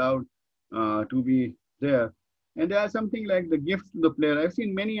not be allowed to be there. And there are something like the gifts to the player. I've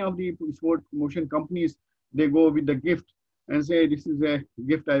seen many of the sport promotion companies, they go with the gift and say, this is a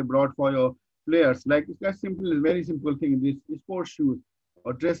gift I brought for your players. Like it's that simple, very simple thing. This sports shoes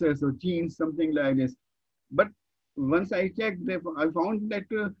or dresses or jeans, something like this. But once I checked, I found that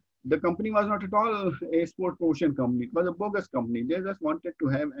the company was not at all a sport promotion company. It was a bogus company. They just wanted to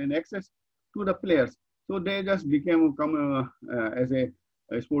have an access to the players. So they just became as a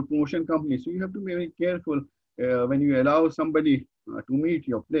sport promotion company. So you have to be very careful when you allow somebody to meet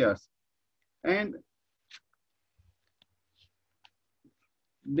your players. And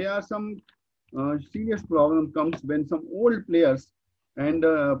there are some serious problem comes when some old players and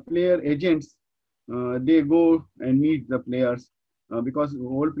player agents, they go and meet the players because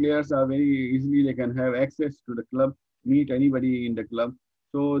old players are very easily, they can have access to the club, meet anybody in the club.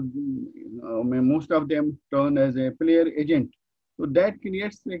 So most of them turn as a player agent. So that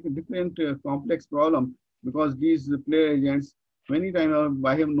creates like a different complex problem, because these player agents, many times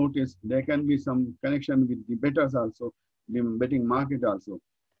I have noticed there can be some connection with the bettors also, the betting market also.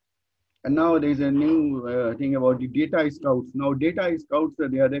 And now there is a new thing about the data scouts. Now data scouts,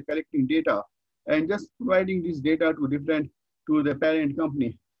 they're collecting data and just providing this data to the parent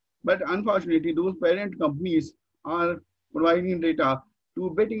company. But unfortunately, those parent companies are providing data to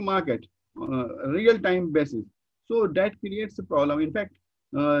betting market on a real-time basis. So that creates a problem. In fact,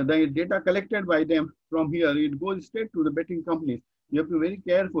 the data collected by them from here, it goes straight to the betting companies. You have to be very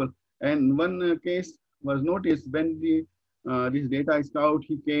careful. And one case was noticed when this data scout,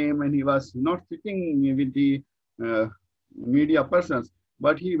 he came and he was not sitting with the media persons,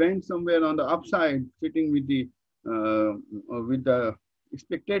 but he went somewhere on the upside, sitting with the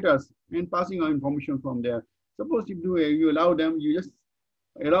spectators and passing on information from there. Suppose if you allow them, you just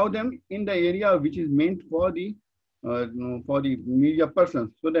allow them in the area which is meant for the media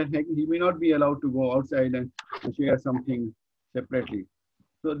persons, so that he may not be allowed to go outside and share something separately.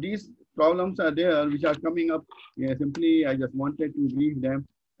 So these problems are there which are coming up. Yeah, simply, I just wanted to brief them.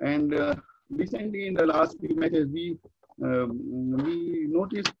 And recently, in the last few matches, we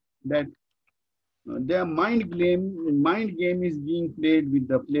noticed that their mind game is being played with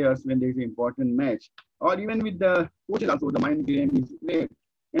the players when there is an important match, or even with the coaches also. The mind game is played.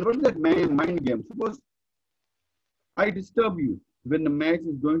 And what is that mind game? Suppose I disturb you when the match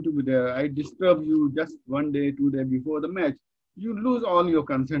is going to be there. I disturb you just 1 day, 2 days before the match. You lose all your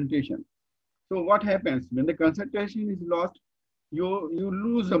concentration. So what happens when the concentration is lost? You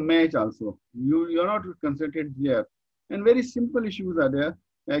lose the match also. You're not concentrated there. And very simple issues are there,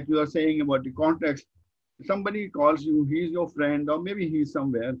 like you are saying about the contracts. Somebody calls you, he's your friend, or maybe he's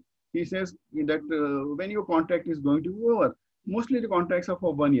somewhere. He says that when your contract is going to be over, mostly the contracts are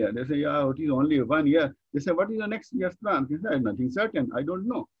for 1 year. They say, yeah, it is only 1 year. They say, what is the next year's plan? He said, nothing certain. I don't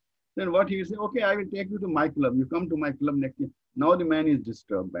know. Then what he will say, okay, I will take you to my club. You come to my club next year. Now the man is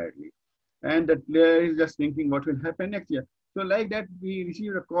disturbed badly. And the player is just thinking what will happen next year. So like that, we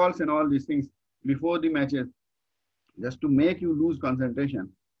receive the calls and all these things before the matches, just to make you lose concentration.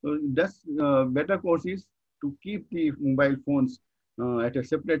 So that's better course is to keep the mobile phones at a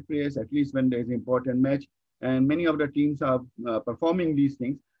separate place, at least when there is an important match. And many of the teams are performing these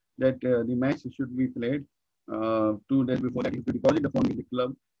things, that the match should be played 2 days before that. You have to deposit the phone in the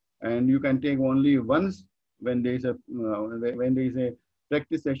club, and you can take only once when there is a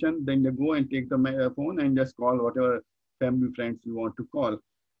practice session. Then you go and take the phone and just call whatever family friends you want to call.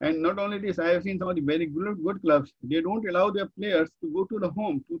 And not only this, I have seen some of the very good clubs. They don't allow their players to go to the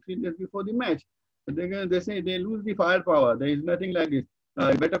home 2-3 days before the match. They say they lose the firepower. There is nothing like this.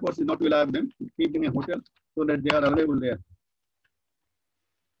 Better course is not to allow them to keep them in a hotel so that they are available there.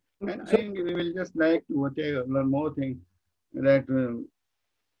 And I think we will just like to take one more thing, that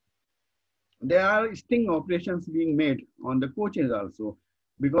there are sting operations being made on the coaches also,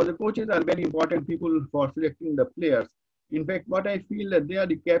 because the coaches are very important people for selecting the players. In fact, what I feel that they are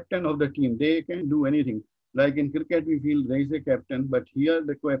the captain of the team. They can do anything. Like in cricket, we feel there is a captain, but here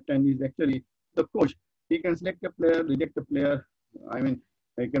the captain is actually the coach. He can select a player, reject a player. I mean,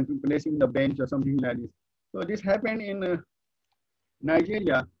 he can place him in the bench or something like this. So this happened in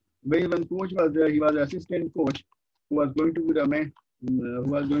Nigeria, where when coach was there, he was assistant coach who was going to be the main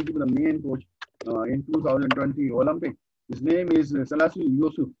coach in 2020 Olympic. His name is Salasu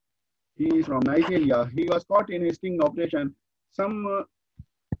Yusuf. He is from Nigeria. He was caught in a sting operation. Some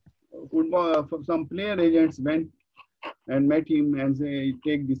player agents went and met him and say,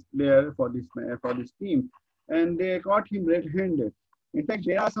 take this player for this team, and they caught him red-handed. In fact,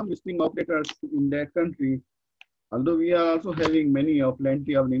 there are some sting operators in that country. Although we are also having plenty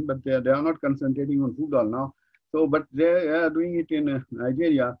of them, but they are not concentrating on football now. So, but they are doing it in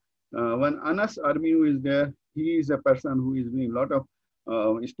Nigeria. When Anas Arminu is there, he is a person who is doing a lot of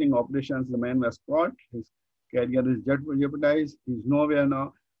sting operations. The man was caught. His career is jeopardized. He's nowhere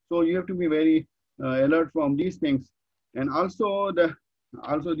now. So you have to be very alert from these things. And also the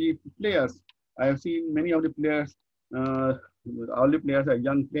players. I have seen many of the players. All the players are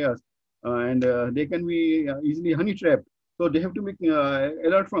young players, and they can be easily honey trapped. So they have to be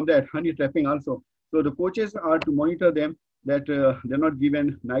alert from that honey trapping also. So the coaches are to monitor them, that they're not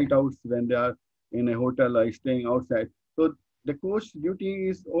given night outs when they are in a hotel or staying outside. So the coach duty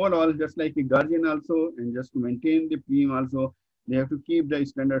is overall just like a guardian also, and just to maintain the team also. They have to keep the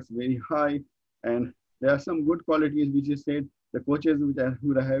standards very high, and there are some good qualities which is said. The coaches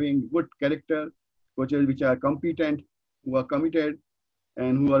who are having good character, coaches which are competent, who are committed,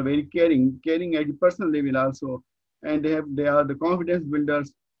 and who are very caring at the personal level also, and they are the confidence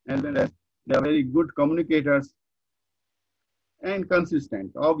builders, and then they are very good communicators and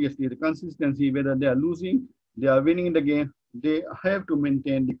consistent. Obviously, the consistency, whether they are losing, they are winning the game, they have to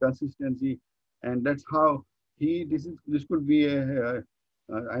maintain the consistency, and that's how this could be a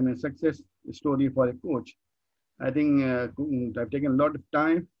success story for a coach. I think I've taken a lot of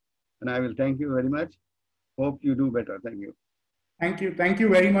time, and I will thank you very much. Hope you do better. Thank you. Thank you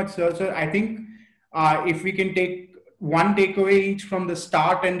very much, sir. So I think if we can take one takeaway each from the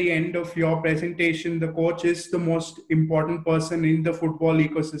start and the end of your presentation, the coach is the most important person in the football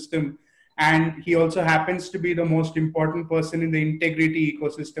ecosystem. And he also happens to be the most important person in the integrity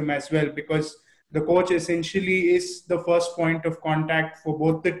ecosystem as well, because the coach essentially is the first point of contact for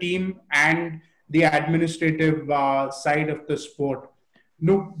both the team and the administrative side of the sport.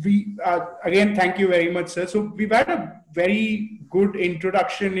 No, again, thank you very much, sir. So we've had a very good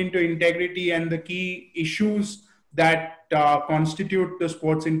introduction into integrity and the key issues that constitute the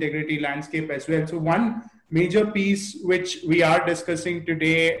sports integrity landscape as well. So one major piece which we are discussing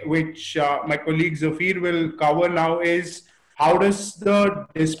today, which my colleague Lzafeer will cover now, is how does the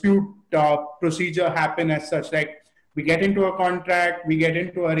dispute procedure happen as such? Like, we get into a contract, we get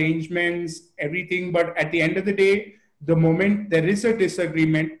into arrangements, everything, but at the end of the day, the moment there is a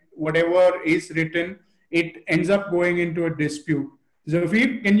disagreement, whatever is written, it ends up going into a dispute.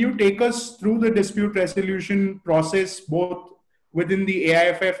 Lzafeer, can you take us through the dispute resolution process, both within the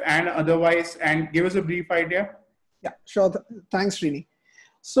AIFF and otherwise, and give us a brief idea? Yeah, sure. Thanks, Srini.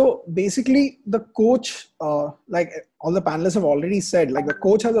 So basically, the coach, like all the panelists have already said, like the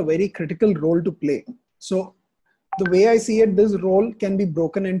coach has a very critical role to play. So the way I see it, this role can be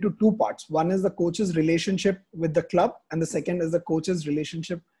broken into two parts. One is the coach's relationship with the club, and the second is the coach's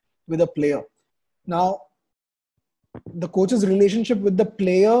relationship with a player. Now, the coach's relationship with the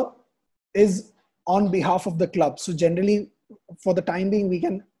player is on behalf of the club. So generally, for the time being, we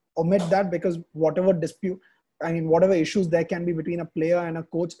can omit that, because whatever dispute, whatever issues there can be between a player and a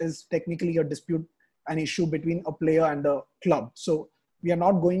coach is technically a dispute, an issue between a player and the club. So we are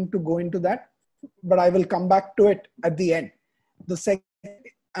not going to go into that, but I will come back to it at the end. The second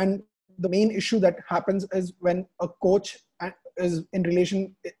and the main issue that happens is when a coach is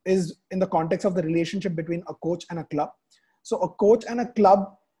in the context of the relationship between a coach and a club. So a coach and a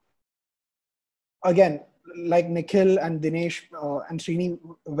club, again, like Nikhil and Dinesh and Srini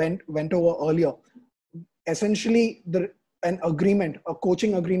went over earlier, essentially an agreement, a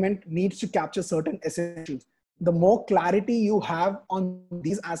coaching agreement, needs to capture certain essentials. The more clarity you have on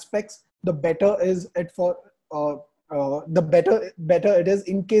these aspects, the better is it for the better it is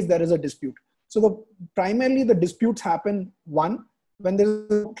in case there is a dispute. So primarily the disputes happen, one, when there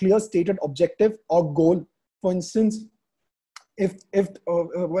is a clear stated objective or goal. For instance,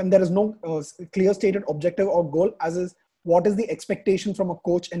 when there is no clear stated objective or goal, as is what is the expectation from a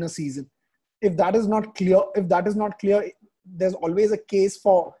coach in a season. If that is not clear, there's always a case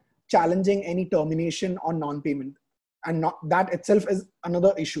for challenging any termination or non-payment, and that itself is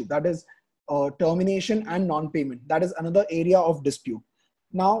another issue. That is termination and non-payment. That is another area of dispute.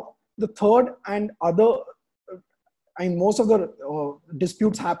 Now, the third and other, most of the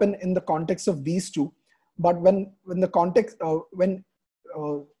disputes happen in the context of these two. But when the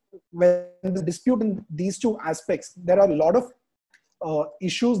dispute in these two aspects, there are a lot of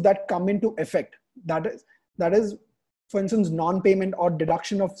issues that come into effect. That is, for instance, non-payment or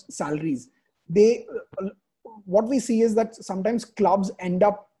deduction of salaries. What we see is that sometimes clubs end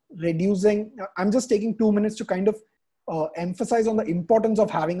up reducing. I'm just taking 2 minutes to kind of emphasize on the importance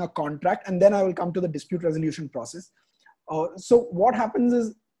of having a contract, and then I will come to the dispute resolution process. So what happens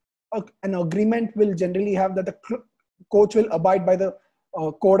is an agreement will generally have that the coach will abide by the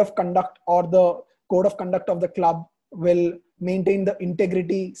code of conduct, or the code of conduct of the club will maintain the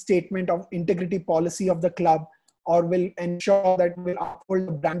integrity statement of integrity policy of the club, or will ensure that will uphold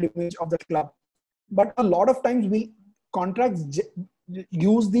the brand image of the club. But a lot of times contracts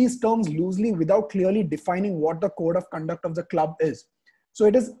use these terms loosely without clearly defining what the code of conduct of the club is. So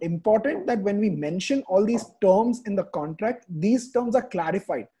it is important that when we mention all these terms in the contract, these terms are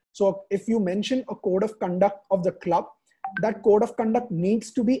clarified. So if you mention a code of conduct of the club, that code of conduct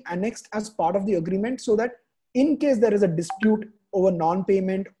needs to be annexed as part of the agreement, so that in case there is a dispute over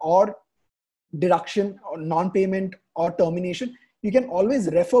non-payment or deduction or non-payment or termination, you can always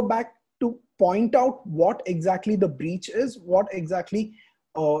refer back to point out what exactly the breach is, what exactly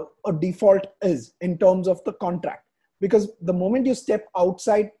a default is in terms of the contract. Because the moment you step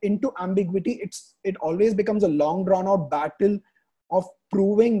outside into ambiguity, it always becomes a long drawn out battle of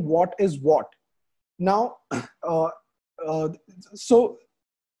proving what is what. Now,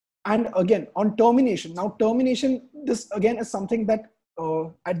 and again, on termination. Now, termination, this again is something that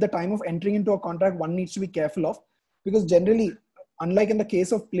at the time of entering into a contract, one needs to be careful of, because generally, unlike in the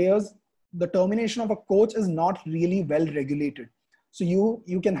case of players, the termination of a coach is not really well regulated. So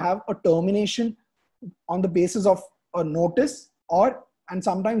you can have a termination on the basis of a notice, and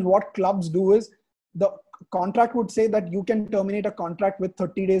sometimes what clubs do is the contract would say that you can terminate a contract with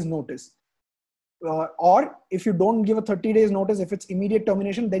 30 days notice. Or if you don't give a 30 days notice, if it's immediate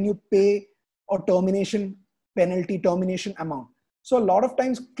termination, then you pay a termination penalty, termination amount. So a lot of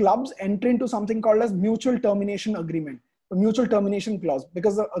times clubs enter into something called as mutual termination agreement, a mutual termination clause,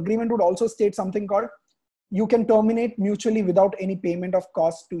 because the agreement would also state something called you can terminate mutually without any payment of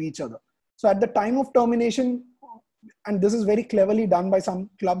costs to each other. So at the time of termination, and this is very cleverly done by some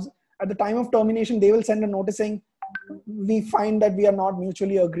clubs, at the time of termination, they will send a notice saying, we find that we are not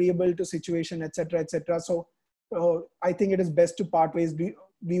mutually agreeable to situation, etc., etc. So I think it is best to part ways.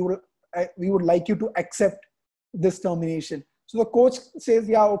 We would like you to accept this termination. So the coach says,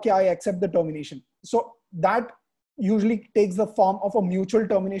 yeah, okay, I accept the termination. So that usually takes the form of a mutual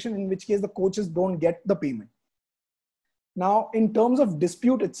termination, in which case the coaches don't get the payment. Now, in terms of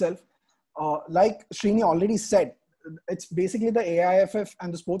dispute itself, like Srini already said, it's basically the AIFF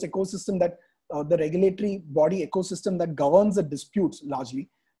and the sports ecosystem that the regulatory body ecosystem that governs the disputes largely.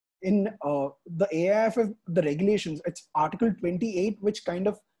 In the AIFF, the regulations, it's Article 28, which kind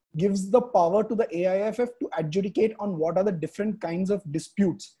of gives the power to the AIFF to adjudicate on what are the different kinds of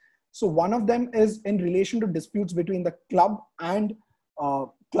disputes. So one of them is in relation to disputes between the club and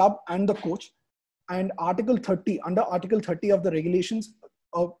the coach. And Article 30, under Article 30 of the regulations,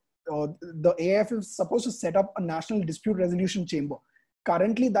 the AIFF is supposed to set up a national dispute resolution chamber.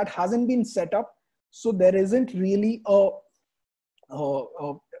 Currently, that hasn't been set up, so there isn't really a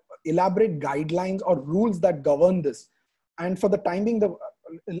elaborate guidelines or rules that govern this. And for the time being,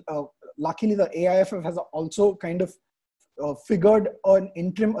 luckily the AIFF has also kind of figured an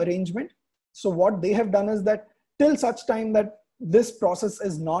interim arrangement. So what they have done is that till such time that this process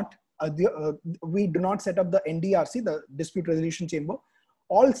is not, we do not set up the NDRC, the Dispute Resolution Chamber,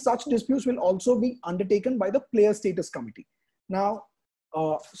 all such disputes will also be undertaken by the Player Status Committee. Now,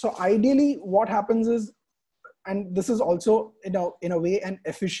 so ideally what happens is, and this is also in a way an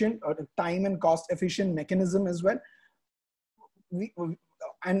efficient or time and cost efficient mechanism as well.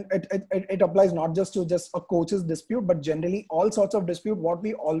 And it applies not just to just a coach's dispute, but generally all sorts of dispute. What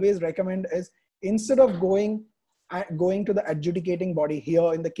we always recommend is, instead of going to the adjudicating body,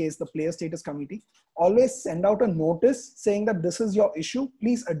 here in the case the Player Status Committee, always send out a notice saying that this is your issue,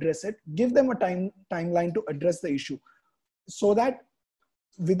 please address it. Give them a timeline to address the issue, so that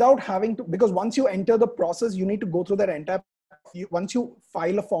without having to, because once you enter the process, you need to go through that entire, once you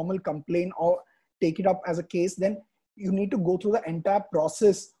file a formal complaint or take it up as a case, then you need to go through the entire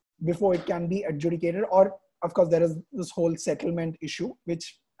process before it can be adjudicated. Or of course there is this whole settlement issue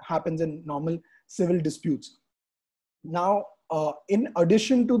which happens in normal civil disputes. Now, in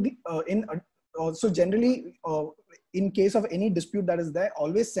addition to the, so generally in case of any dispute that is there,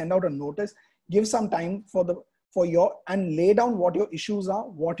 always send out a notice, give some time and lay down what your issues are,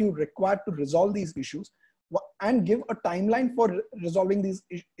 what you require to resolve these issues, and give a timeline for resolving these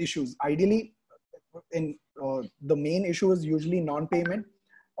issues. Ideally, in the main issue is usually non-payment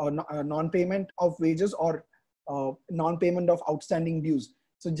or non-payment of wages or non-payment of outstanding dues.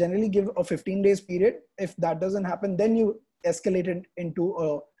 So generally give a 15 days period. If that doesn't happen, then you escalate it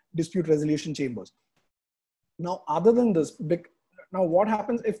into dispute resolution chambers. Now, other than this, now what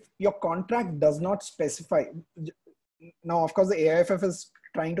happens if your contract does not specify? Now, of course, the AIFF is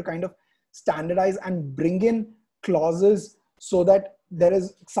trying to kind of standardize and bring in clauses so that there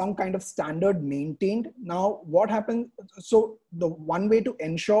is some kind of standard maintained. Now, what happens? So the one way to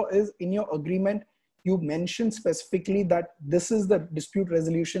ensure is, in your agreement, you mention specifically that this is the dispute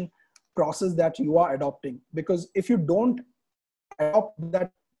resolution process that you are adopting. Because if you don't adopt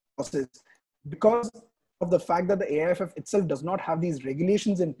that process, because of the fact that the AIFF itself does not have these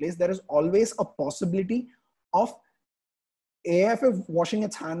regulations in place, there is always a possibility of AIFF washing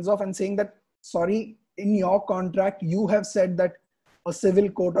its hands off and saying that, sorry, in your contract, you have said that a civil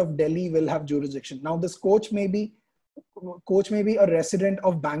court of Delhi will have jurisdiction. Now, this coach may be a resident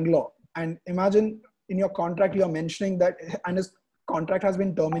of Bangalore. And imagine in your contract, you're mentioning that, and his contract has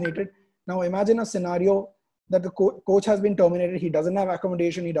been terminated. Now, imagine a scenario that the coach has been terminated. He doesn't have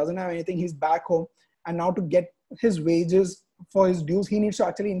accommodation. He doesn't have anything. He's back home. And now to get his wages for his dues, he needs to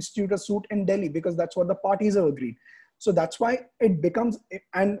actually institute a suit in Delhi, because that's what the parties have agreed. So that's why it becomes,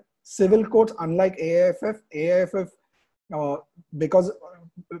 and civil courts, unlike AIFF, because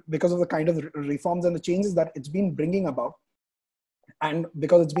of the kind of reforms and the changes that it's been bringing about, and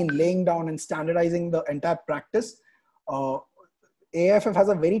because it's been laying down and standardizing the entire practice, AIFF has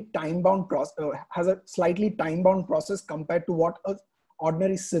a very time-bound process, has a slightly time-bound process compared to what an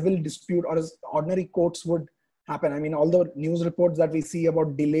ordinary civil dispute or ordinary courts would happen. I mean, all the news reports that we see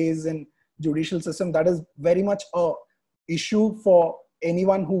about delays in judicial system, that is very much a issue for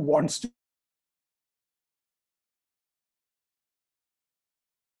anyone who wants to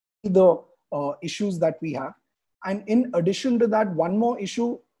the issues that we have. And in addition to that, one more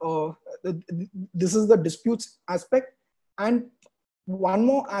issue, this is the disputes aspect. And one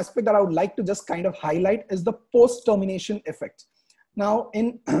more aspect that I would like to just kind of highlight is the post-termination effect. Now,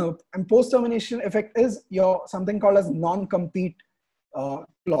 in post-termination effect is something called as non-compete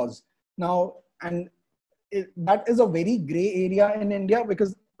clause. Now, and that is a very gray area in India,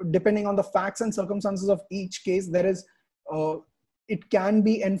 because depending on the facts and circumstances of each case, there is it can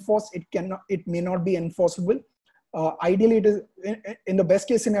be enforced, it may not be enforceable. Ideally, it is in the best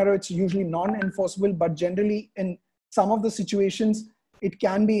case scenario, it's usually non-enforceable, but generally in some of the situations, it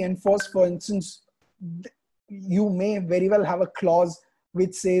can be enforced. For instance, you may very well have a clause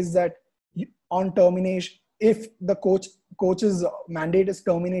which says that on termination, if the coach coach's mandate is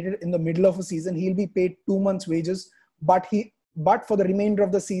terminated in the middle of a season, he'll be paid 2 months wages, but for the remainder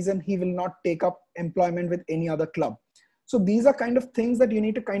of the season, he will not take up employment with any other club. So these are kind of things that you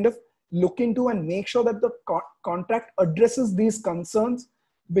need to kind of look into and make sure that the contract addresses these concerns,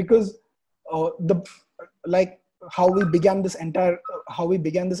 because like how we began this entire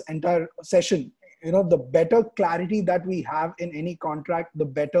session, the better clarity that we have in any contract, the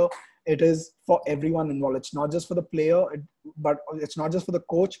better it is for everyone involved. It's not just for the player, but it's not just for the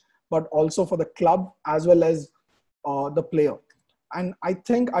coach, but also for the club as well as the player. And I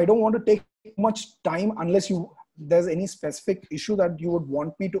think I don't want to take much time unless there's any specific issue that you would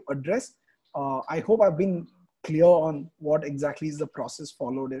want me to address. I hope I've been clear on what exactly is the process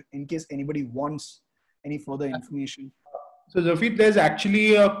followed, in case anybody wants any further information. So Lzafeer, there's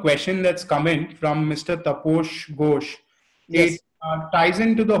actually a question that's come in from Mr. Taposh Ghosh. Yes. It ties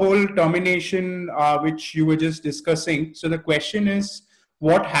into the whole termination which you were just discussing. So the question is,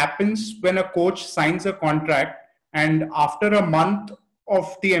 what happens when a coach signs a contract and after a month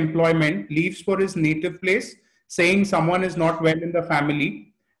of the employment leaves for his native place, saying someone is not well in the family,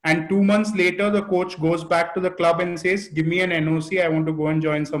 and 2 months later the coach goes back to the club and says, give me an NOC, I want to go and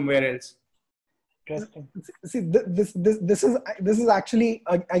join somewhere else? Interesting. See, this is actually,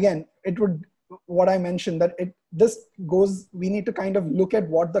 again, what I mentioned, that we need to kind of look at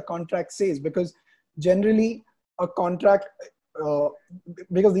what the contract says, because generally a contract,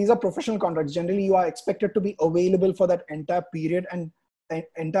 because these are professional contracts, generally you are expected to be available for that entire period.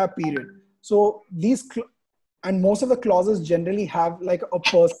 So and most of the clauses generally have like a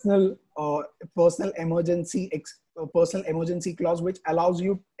personal emergency clause, which allows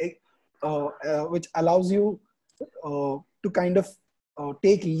you to kind of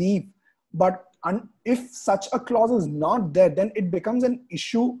take leave. But if such a clause is not there, then it becomes an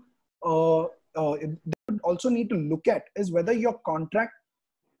issue. That would also need to look at is whether your contract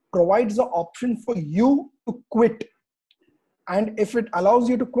provides the option for you to quit. And if it allows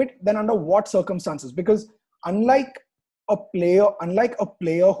you to quit, then under what circumstances? Because unlike a player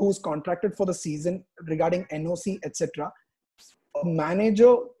who's contracted for the season regarding NOC, etc., a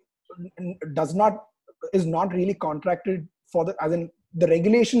manager is not really contracted as in the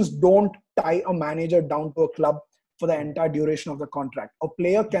regulations don't tie a manager down to a club for the entire duration of the contract. A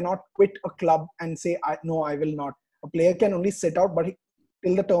player cannot quit a club and say, no, I will not. A player can only sit out, but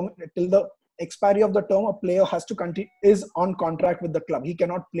till the expiry of the term, a player has to is on contract with the club. He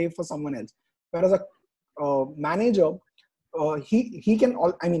cannot play for someone else. Whereas a manager, he can,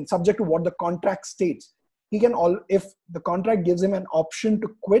 subject to what the contract states, he can if the contract gives him an option to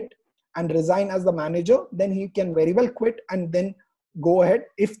quit and resign as the manager, then he can very well quit and then go ahead.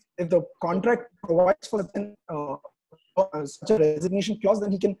 If the contract provides for such a resignation clause,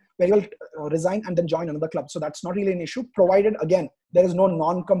 then he can very well resign and then join another club. So that's not really an issue, provided again there is no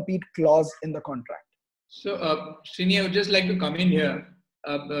non-compete clause in the contract. So Srini, I would just like to come in here.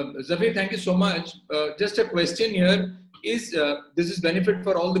 Lzafeer, thank you so much. Just a question here is, this is benefit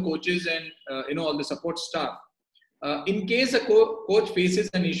for all the coaches and all the support staff. In case a coach faces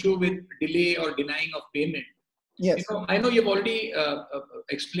an issue with delay or denying of payment, yes, I know you've already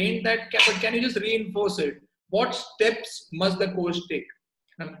explained that, but can you just reinforce it? What steps must the coach take?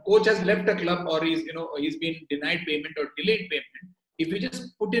 A coach has left a club, or he's been denied payment or delayed payment. If you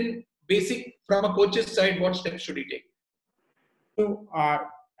just put in basic from a coach's side, what steps should he take? So,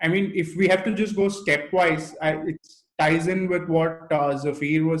 if we have to just go stepwise, it ties in with what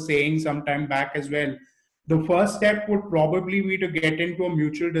Lzafeer was saying some time back as well. The first step would probably be to get into a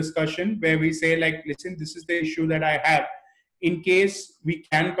mutual discussion where we say, like, listen, this is the issue that I have. In case we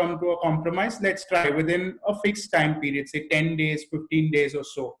can come to a compromise, let's try within a fixed time period, say 10 days, 15 days or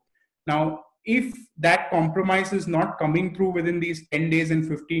so. Now, if that compromise is not coming through within these 10 days and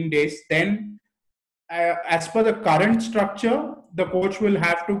 15 days, then as per the current structure, the coach will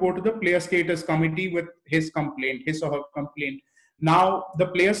have to go to the player status committee with his or her complaint. Now, the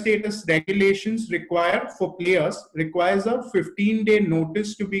player status regulations requires a 15-day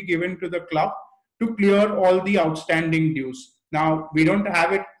notice to be given to the club to clear all the outstanding dues. Now, we don't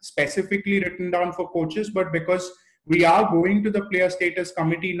have it specifically written down for coaches, but because we are going to the player status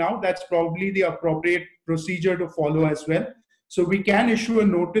committee now, that's probably the appropriate procedure to follow as well. So we can issue a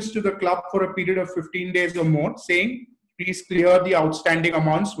notice to the club for a period of 15 days or more saying, please clear the outstanding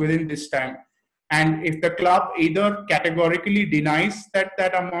amounts within this time. And if the club either categorically denies that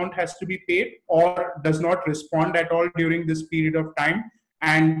that amount has to be paid or does not respond at all during this period of time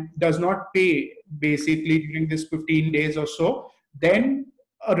and does not pay basically during this 15 days or so, then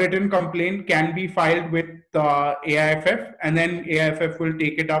a written complaint can be filed with AIFF, and then AIFF will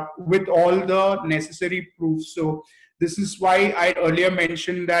take it up with all the necessary proofs. So this is why I earlier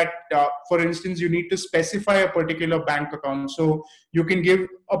mentioned that, for instance, you need to specify a particular bank account. So you can give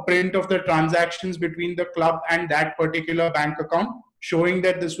a print of the transactions between the club and that particular bank account, showing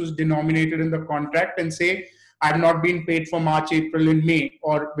that this was denominated in the contract, and say, I've not been paid for March, April, and May,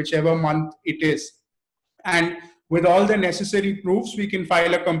 or whichever month it is. And with all the necessary proofs, we can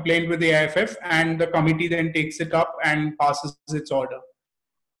file a complaint with the AIFF, and the committee then takes it up and passes its order.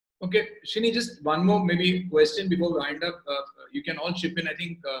 Okay, Shini, just one more maybe question before we wind up. You can all chip in. I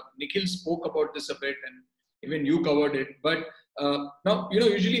think Nikhil spoke about this a bit, and even you covered it. But now,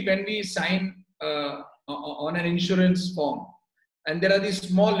 usually when we sign on an insurance form, and there are these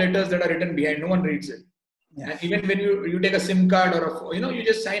small letters that are written behind, no one reads it. Yeah. And even when you take a SIM card or you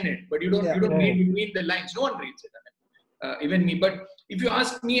just sign it, but you don't read between the lines. No one reads it. I mean, even me. But if you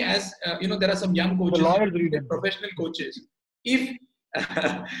ask me, as there are some young coaches, professional coaches. If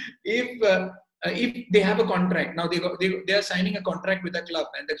they have a contract now, they are signing a contract with a club,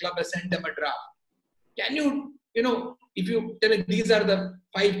 and the club has sent them a draft. Can you if you tell me these are the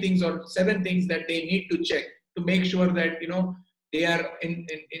 5 things or 7 things that they need to check to make sure that they are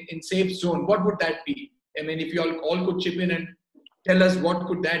in safe zone, what would that be? I mean, if you all could chip in and tell us what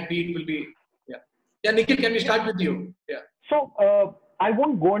could that be, it will be. Yeah, Nikhil, can we start with you? Yeah. So I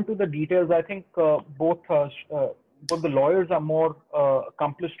won't go into the details. I think both the lawyers are more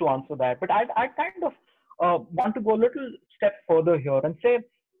accomplished to answer that. But I kind of want to go a little step further here and say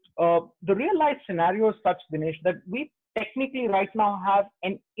the real life scenario is such, Dinesh, that we technically right now have,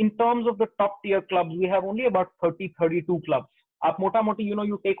 and in terms of the top tier clubs, we have only about 32 clubs. Mota moti,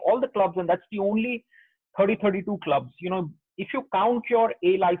 you take all the clubs, and that's the only 32 clubs. If you count your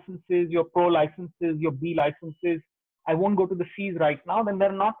A licenses, your pro licenses, your B licenses, I won't go to the C's right now, then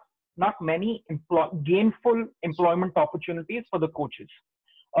there are not many gainful employment opportunities for the coaches.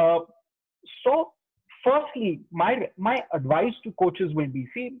 So firstly, my advice to coaches will be,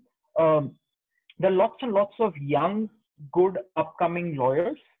 there are lots and lots of young, good, upcoming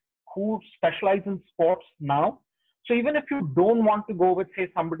lawyers who specialize in sports now. So even if you don't want to go with, say,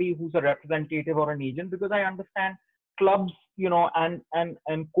 somebody who's a representative or an agent, because I understand clubs,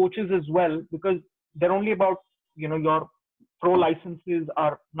 and coaches as well, because they're only about, your pro licenses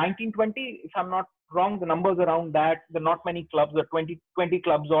are 19, 20, if I'm not wrong, the numbers around that. There are not many clubs, there are 20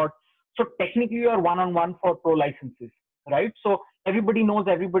 clubs or so. Technically, you are one-on-one for pro licenses, right? So everybody knows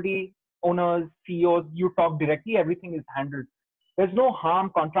everybody, owners, CEOs, you talk directly, everything is handled. There's no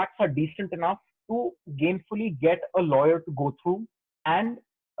harm. Contracts are decent enough to gainfully get a lawyer to go through and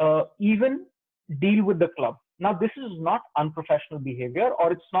even deal with the club. Now, this is not unprofessional behavior,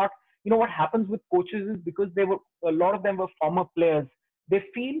 or it's not, what happens with coaches is because a lot of them were former players. They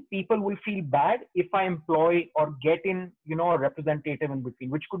feel people will feel bad if I employ or get in, a representative in between,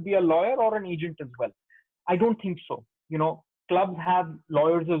 which could be a lawyer or an agent as well. I don't think so. Clubs have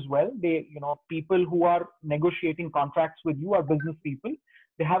lawyers as well. They, people who are negotiating contracts with you are business people.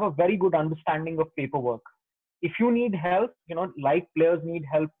 They have a very good understanding of paperwork. If you need help, like players need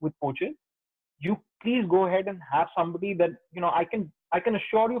help with coaches, you please go ahead and have somebody that, I can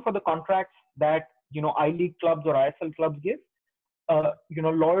assure you for the contracts that, I-League clubs or ISL clubs give,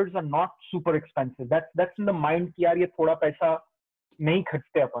 lawyers are not super expensive. That's in the mind ki yaar ye thoda paisa nahi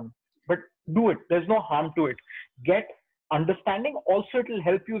kharchte apan. But do it. There's no harm to it. Get understanding. Also, it will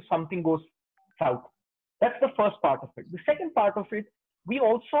help you if something goes south. That's the first part of it. The second part of it, we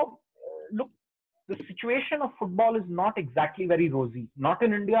also look, the situation of football is not exactly very rosy. Not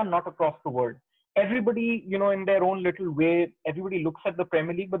in India, not across the world. Everybody, in their own little way, everybody looks at the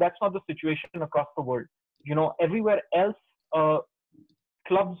Premier League, but that's not the situation across the world. Everywhere else,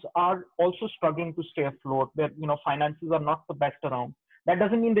 clubs are also struggling to stay afloat. Their, finances are not the best around. That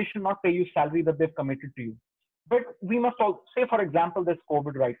doesn't mean they should not pay you salary that they've committed to you. But we must all say, for example, there's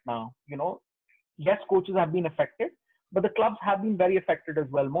COVID right now. Yes, coaches have been affected, but the clubs have been very affected as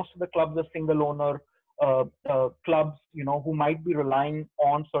well. Most of the clubs are single owner clubs, who might be relying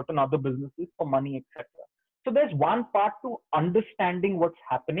on certain other businesses for money, etc. So there's one part to understanding what's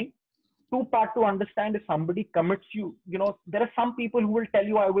happening. Two part to understand if somebody commits you, there are some people who will tell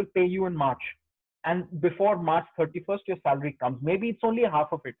you, I will pay you in March. And before March 31st, your salary comes. Maybe it's only half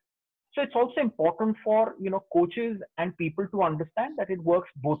of it. So it's also important for, coaches and people to understand that it works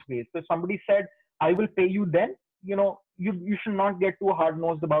both ways. So if somebody said, I will pay you then, you should not get too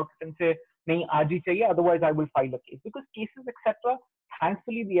hard-nosed about it and say, nahi, aaj hi chahiye, otherwise I will file a case. Because cases, etc.,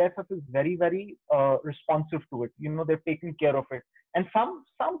 thankfully the AIFF is very, very responsive to it. They've taken care of it. And some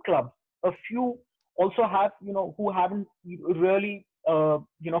clubs, a few also have, who haven't really,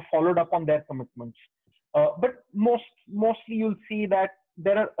 followed up on their commitments. But mostly you'll see that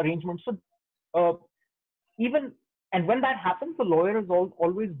there are arrangements. So even And when that happens, the lawyer is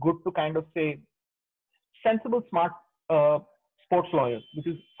always good to kind of say sensible, smart sports lawyers,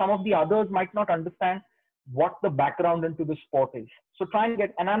 because some of the others might not understand what the background into the sport is. So try and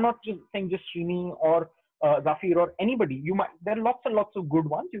get, and I'm not just saying just Srini or Lzafeer or anybody. There are lots and lots of good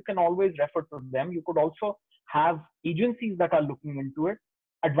ones. You can always refer to them. You could also have agencies that are looking into it,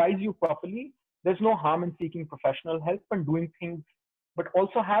 advise you properly. There's no harm in seeking professional help and doing things, but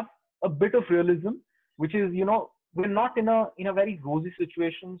also have a bit of realism, which is, we're not in a very rosy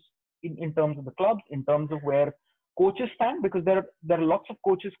situations in terms of the clubs, in terms of where coaches stand, because there are lots of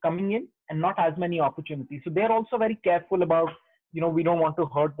coaches coming in and not as many opportunities. So they're also very careful about, we don't want to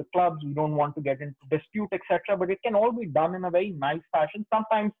hurt the clubs, we don't want to get into dispute, etc. But it can all be done in a very nice fashion.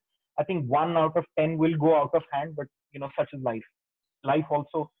 Sometimes I think 1 out of 10 will go out of hand, but such is life. Life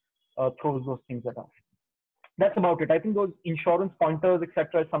also throws those things at us. That's about it. I think those insurance pointers,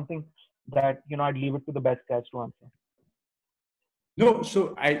 etc., is something that I'd leave it to the best guys to answer. No,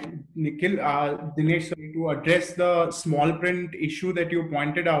 so Nikhil, Dinesh, sorry, to address the small print issue that you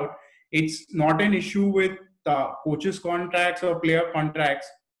pointed out, it's not an issue with coaches' contracts or player contracts.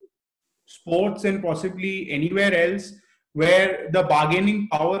 Sports and possibly anywhere else where the bargaining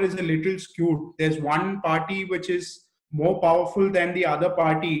power is a little skewed. There's one party which is more powerful than the other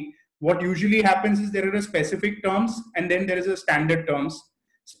party. What usually happens is there are specific terms and then there is a standard terms.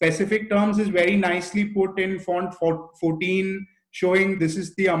 Specific terms is very nicely put in font 14, showing this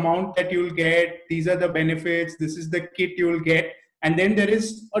is the amount that you'll get, these are the benefits, this is the kit you'll get. And then there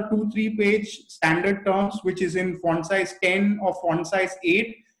is a 2-3 page standard terms, which is in font size 10 or font size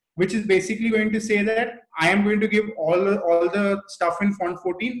 8, which is basically going to say that I am going to give all the stuff in font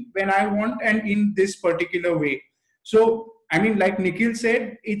 14 when I want and in this particular way. So, I mean, like Nikhil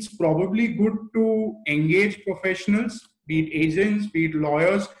said, it's probably good to engage professionals, be it agents, be it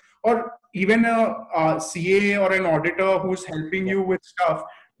lawyers, or even a CA or an auditor who's helping you with stuff,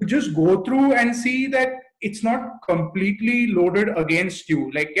 to just go through and see that it's not completely loaded against you.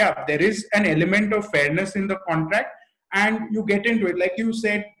 Like, yeah, there is an element of fairness in the contract and you get into it. Like you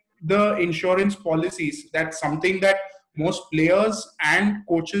said, the insurance policies, that's something that most players and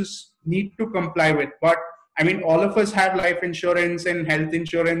coaches need to comply with. But I mean, all of us have life insurance and health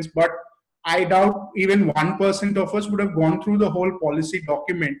insurance, but I doubt even 1% of us would have gone through the whole policy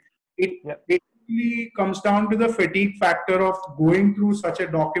document. It basically comes down to the fatigue factor of going through such a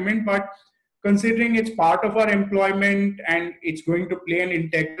document, but considering it's part of our employment and it's going to play an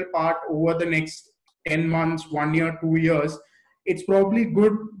integral part over the next 10 months, 1 year, 2 years, it's probably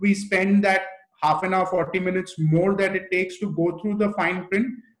good we spend that half an hour, 40 minutes more that it takes to go through the fine print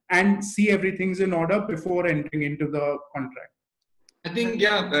and see everything's in order before entering into the contract. I think,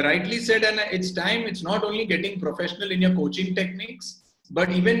 yeah, rightly said, and it's time. It's not only getting professional in your coaching techniques,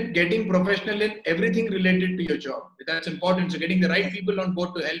 but even getting professional in everything related to your job. That's important. So getting the right people on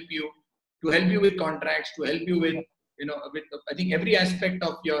board to help you with contracts, to help you with, with I think every aspect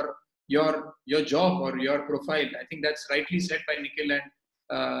of your job or your profile. I think that's rightly said by Nikhil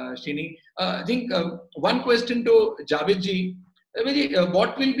and Srini. I think one question to Javed ji,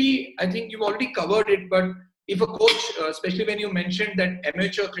 what will be, I think you've already covered it, but if a coach, especially when you mentioned that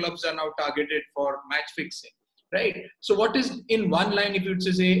amateur clubs are now targeted for match fixing, right? So what is in one line, if you would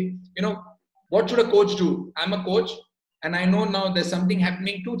say, what should a coach do? I'm a coach and I know now there's something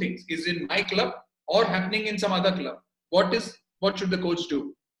happening, 2 things, is in my club or happening in some other club. What should the coach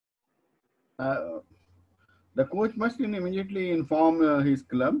do? The coach must immediately inform his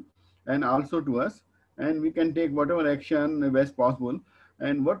club and also to us, and we can take whatever action best possible.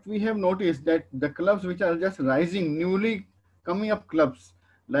 And what we have noticed that the clubs which are just rising, newly coming up clubs,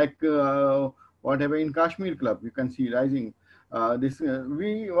 like whatever in Kashmir club, you can see rising.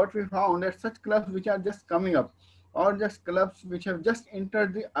 What we found that such clubs which are just coming up, or just clubs which have just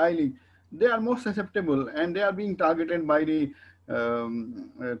entered the I League, they are more susceptible and they are being targeted by the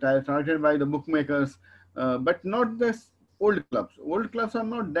bookmakers, but not the old clubs. Old clubs are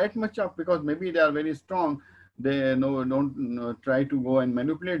not that much up because maybe they are very strong. They don't try to go and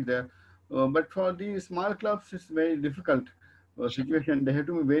manipulate there. But for these small clubs, it's very difficult situation. They have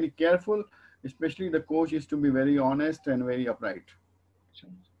to be very careful, especially the coach is to be very honest and very upright.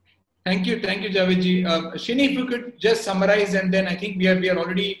 Thank you, Javed ji. Srini, if you could just summarize, and then I think we have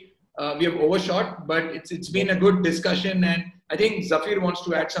already we have overshot, but it's been a good discussion, and I think Lzafeer wants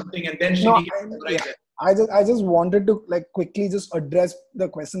to add something, and then Srini. I just wanted to quickly just address the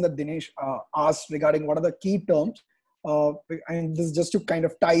question that Dinesh asked regarding what are the key terms, and this is just to kind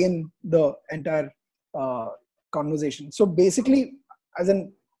of tie in the entire conversation. So basically,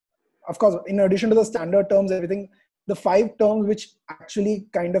 of course, in addition to the standard terms, everything, the 5 terms which actually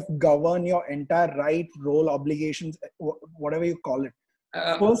kind of govern your entire right, role, obligations, whatever you call it.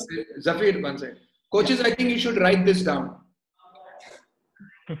 First, Lzafeer, one second. Coaches, I think you should write this down.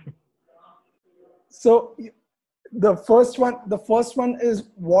 So the first one is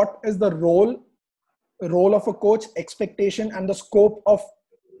what is the role of a coach, expectation, and the scope of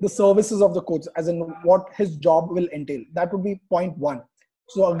the services of the coach, as in what his job will entail. That would be point 1.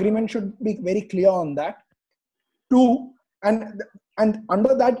 So agreement should be very clear on that. 2, and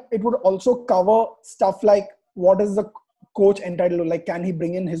under that, it would also cover stuff like what is the coach entitled to, like can he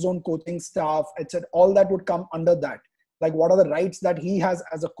bring in his own coaching staff, etc. All that would come under that. Like what are the rights that he has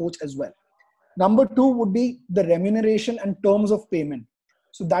as a coach as well. Number 2 would be the remuneration and terms of payment.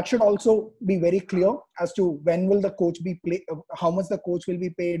 So that should also be very clear as to when will the coach be paid, how much the coach will be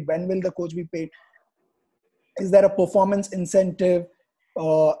paid, when will the coach be paid. Is there a performance incentive,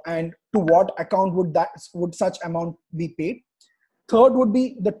 and to what account would such amount be paid? Third would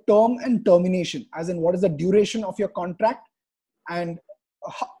be the term and termination, as in what is the duration of your contract, and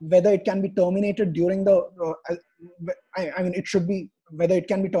whether it can be terminated during the. I mean, it should be whether it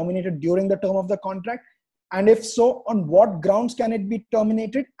can be terminated during the term of the contract, and if so, on what grounds can it be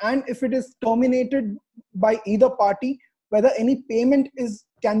terminated, and if it is terminated by either party, whether any payment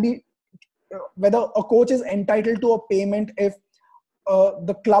can be, whether a coach is entitled to a payment if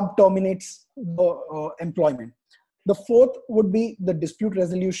the club terminates the employment. The fourth would be the dispute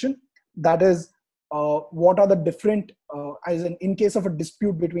resolution. That is, what are the different, as in case of a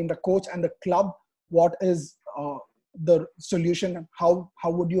dispute between the coach and the club, what is the solution? How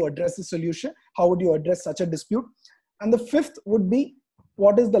would you address the solution? How would you address such a dispute? And the fifth would be,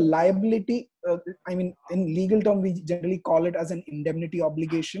 what is the liability? I mean, in legal term, we generally call it as an indemnity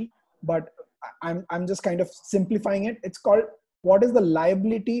obligation, but I'm just kind of simplifying it. It's called, what is the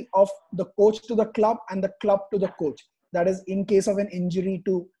liability of the coach to the club and the club to the coach? That is, in case of an injury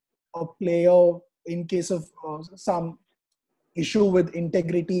to a player, in case of some issue with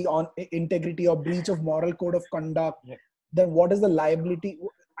integrity or breach of moral code of conduct, then what is the liability?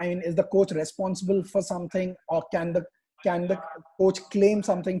 I mean, is the coach responsible for something, or can the coach claim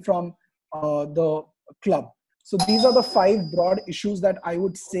something from the club? So these are the 5 broad issues that I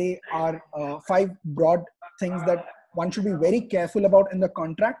would say are 5 broad things that one should be very careful about in the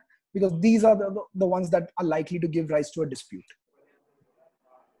contract, because these are the ones that are likely to give rise to a dispute.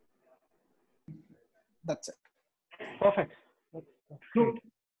 That's it. Perfect. So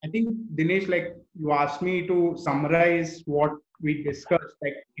I think, Dinesh, like you asked me to summarize what we discussed.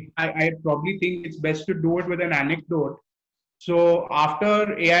 Like I probably think it's best to do it with an anecdote. So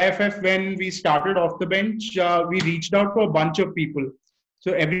after AIFF, when we started off the bench, we reached out to a bunch of people.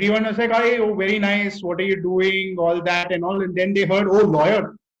 So everyone was like, oh, very nice. What are you doing? All that and all. And then they heard, oh,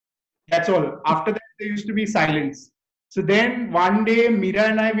 lawyer. That's all. After that, there used to be silence. So then one day, Meera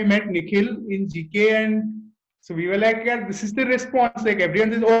and I, we met Nikhil in GK, and so we were like, yeah, this is the response. Like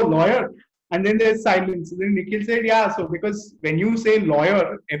everyone says, oh, lawyer. And then there's silence. Then Nikhil said, yeah, so because when you say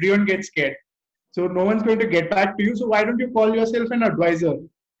lawyer, everyone gets scared. So no one's going to get back to you. So why don't you call yourself an advisor?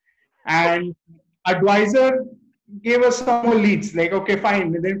 And advisor gave us some more leads. Like, okay,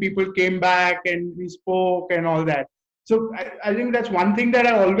 fine. And then people came back and we spoke and all that. So I think that's one thing that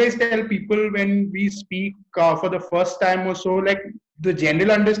I always tell people when we speak for the first time or so. Like the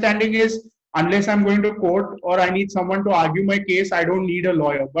general understanding is, unless I'm going to court or I need someone to argue my case, I don't need a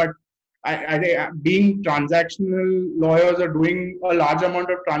lawyer. But being transactional lawyers or doing a large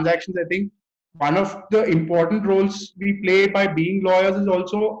amount of transactions, I think one of the important roles we play by being lawyers is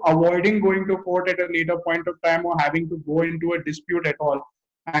also avoiding going to court at a later point of time or having to go into a dispute at all.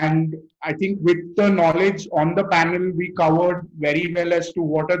 And I think with the knowledge on the panel, we covered very well as to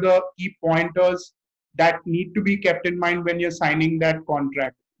what are the key pointers that need to be kept in mind when you're signing that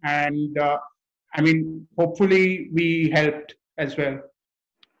contract. And I mean, hopefully we helped as well.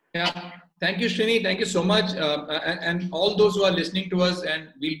 Yeah, thank you, Srini. Thank you so much. And all those who are listening to us, and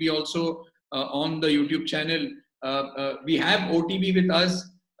we'll be also on the YouTube channel. We have OTB with us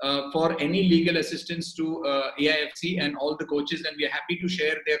for any legal assistance to AIFC and all the coaches, and we are happy to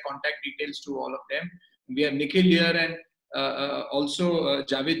share their contact details to all of them. We have Nikhil here and also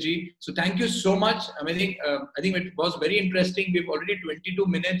Javed ji. So thank you so much. I think it was very interesting. We've already 22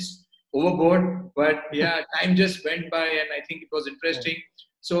 minutes overboard, but yeah, time just went by, and I think it was interesting.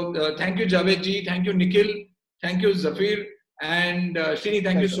 So thank you, Javed ji. Thank you, Nikhil. Thank you, Lzafeer. And Srini,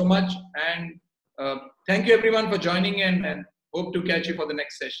 thank you so much. And thank you, everyone, for joining, and hope to catch you for the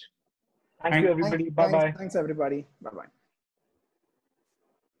next session. Thank you, everybody. Bye-bye. Thanks, everybody. Bye-bye.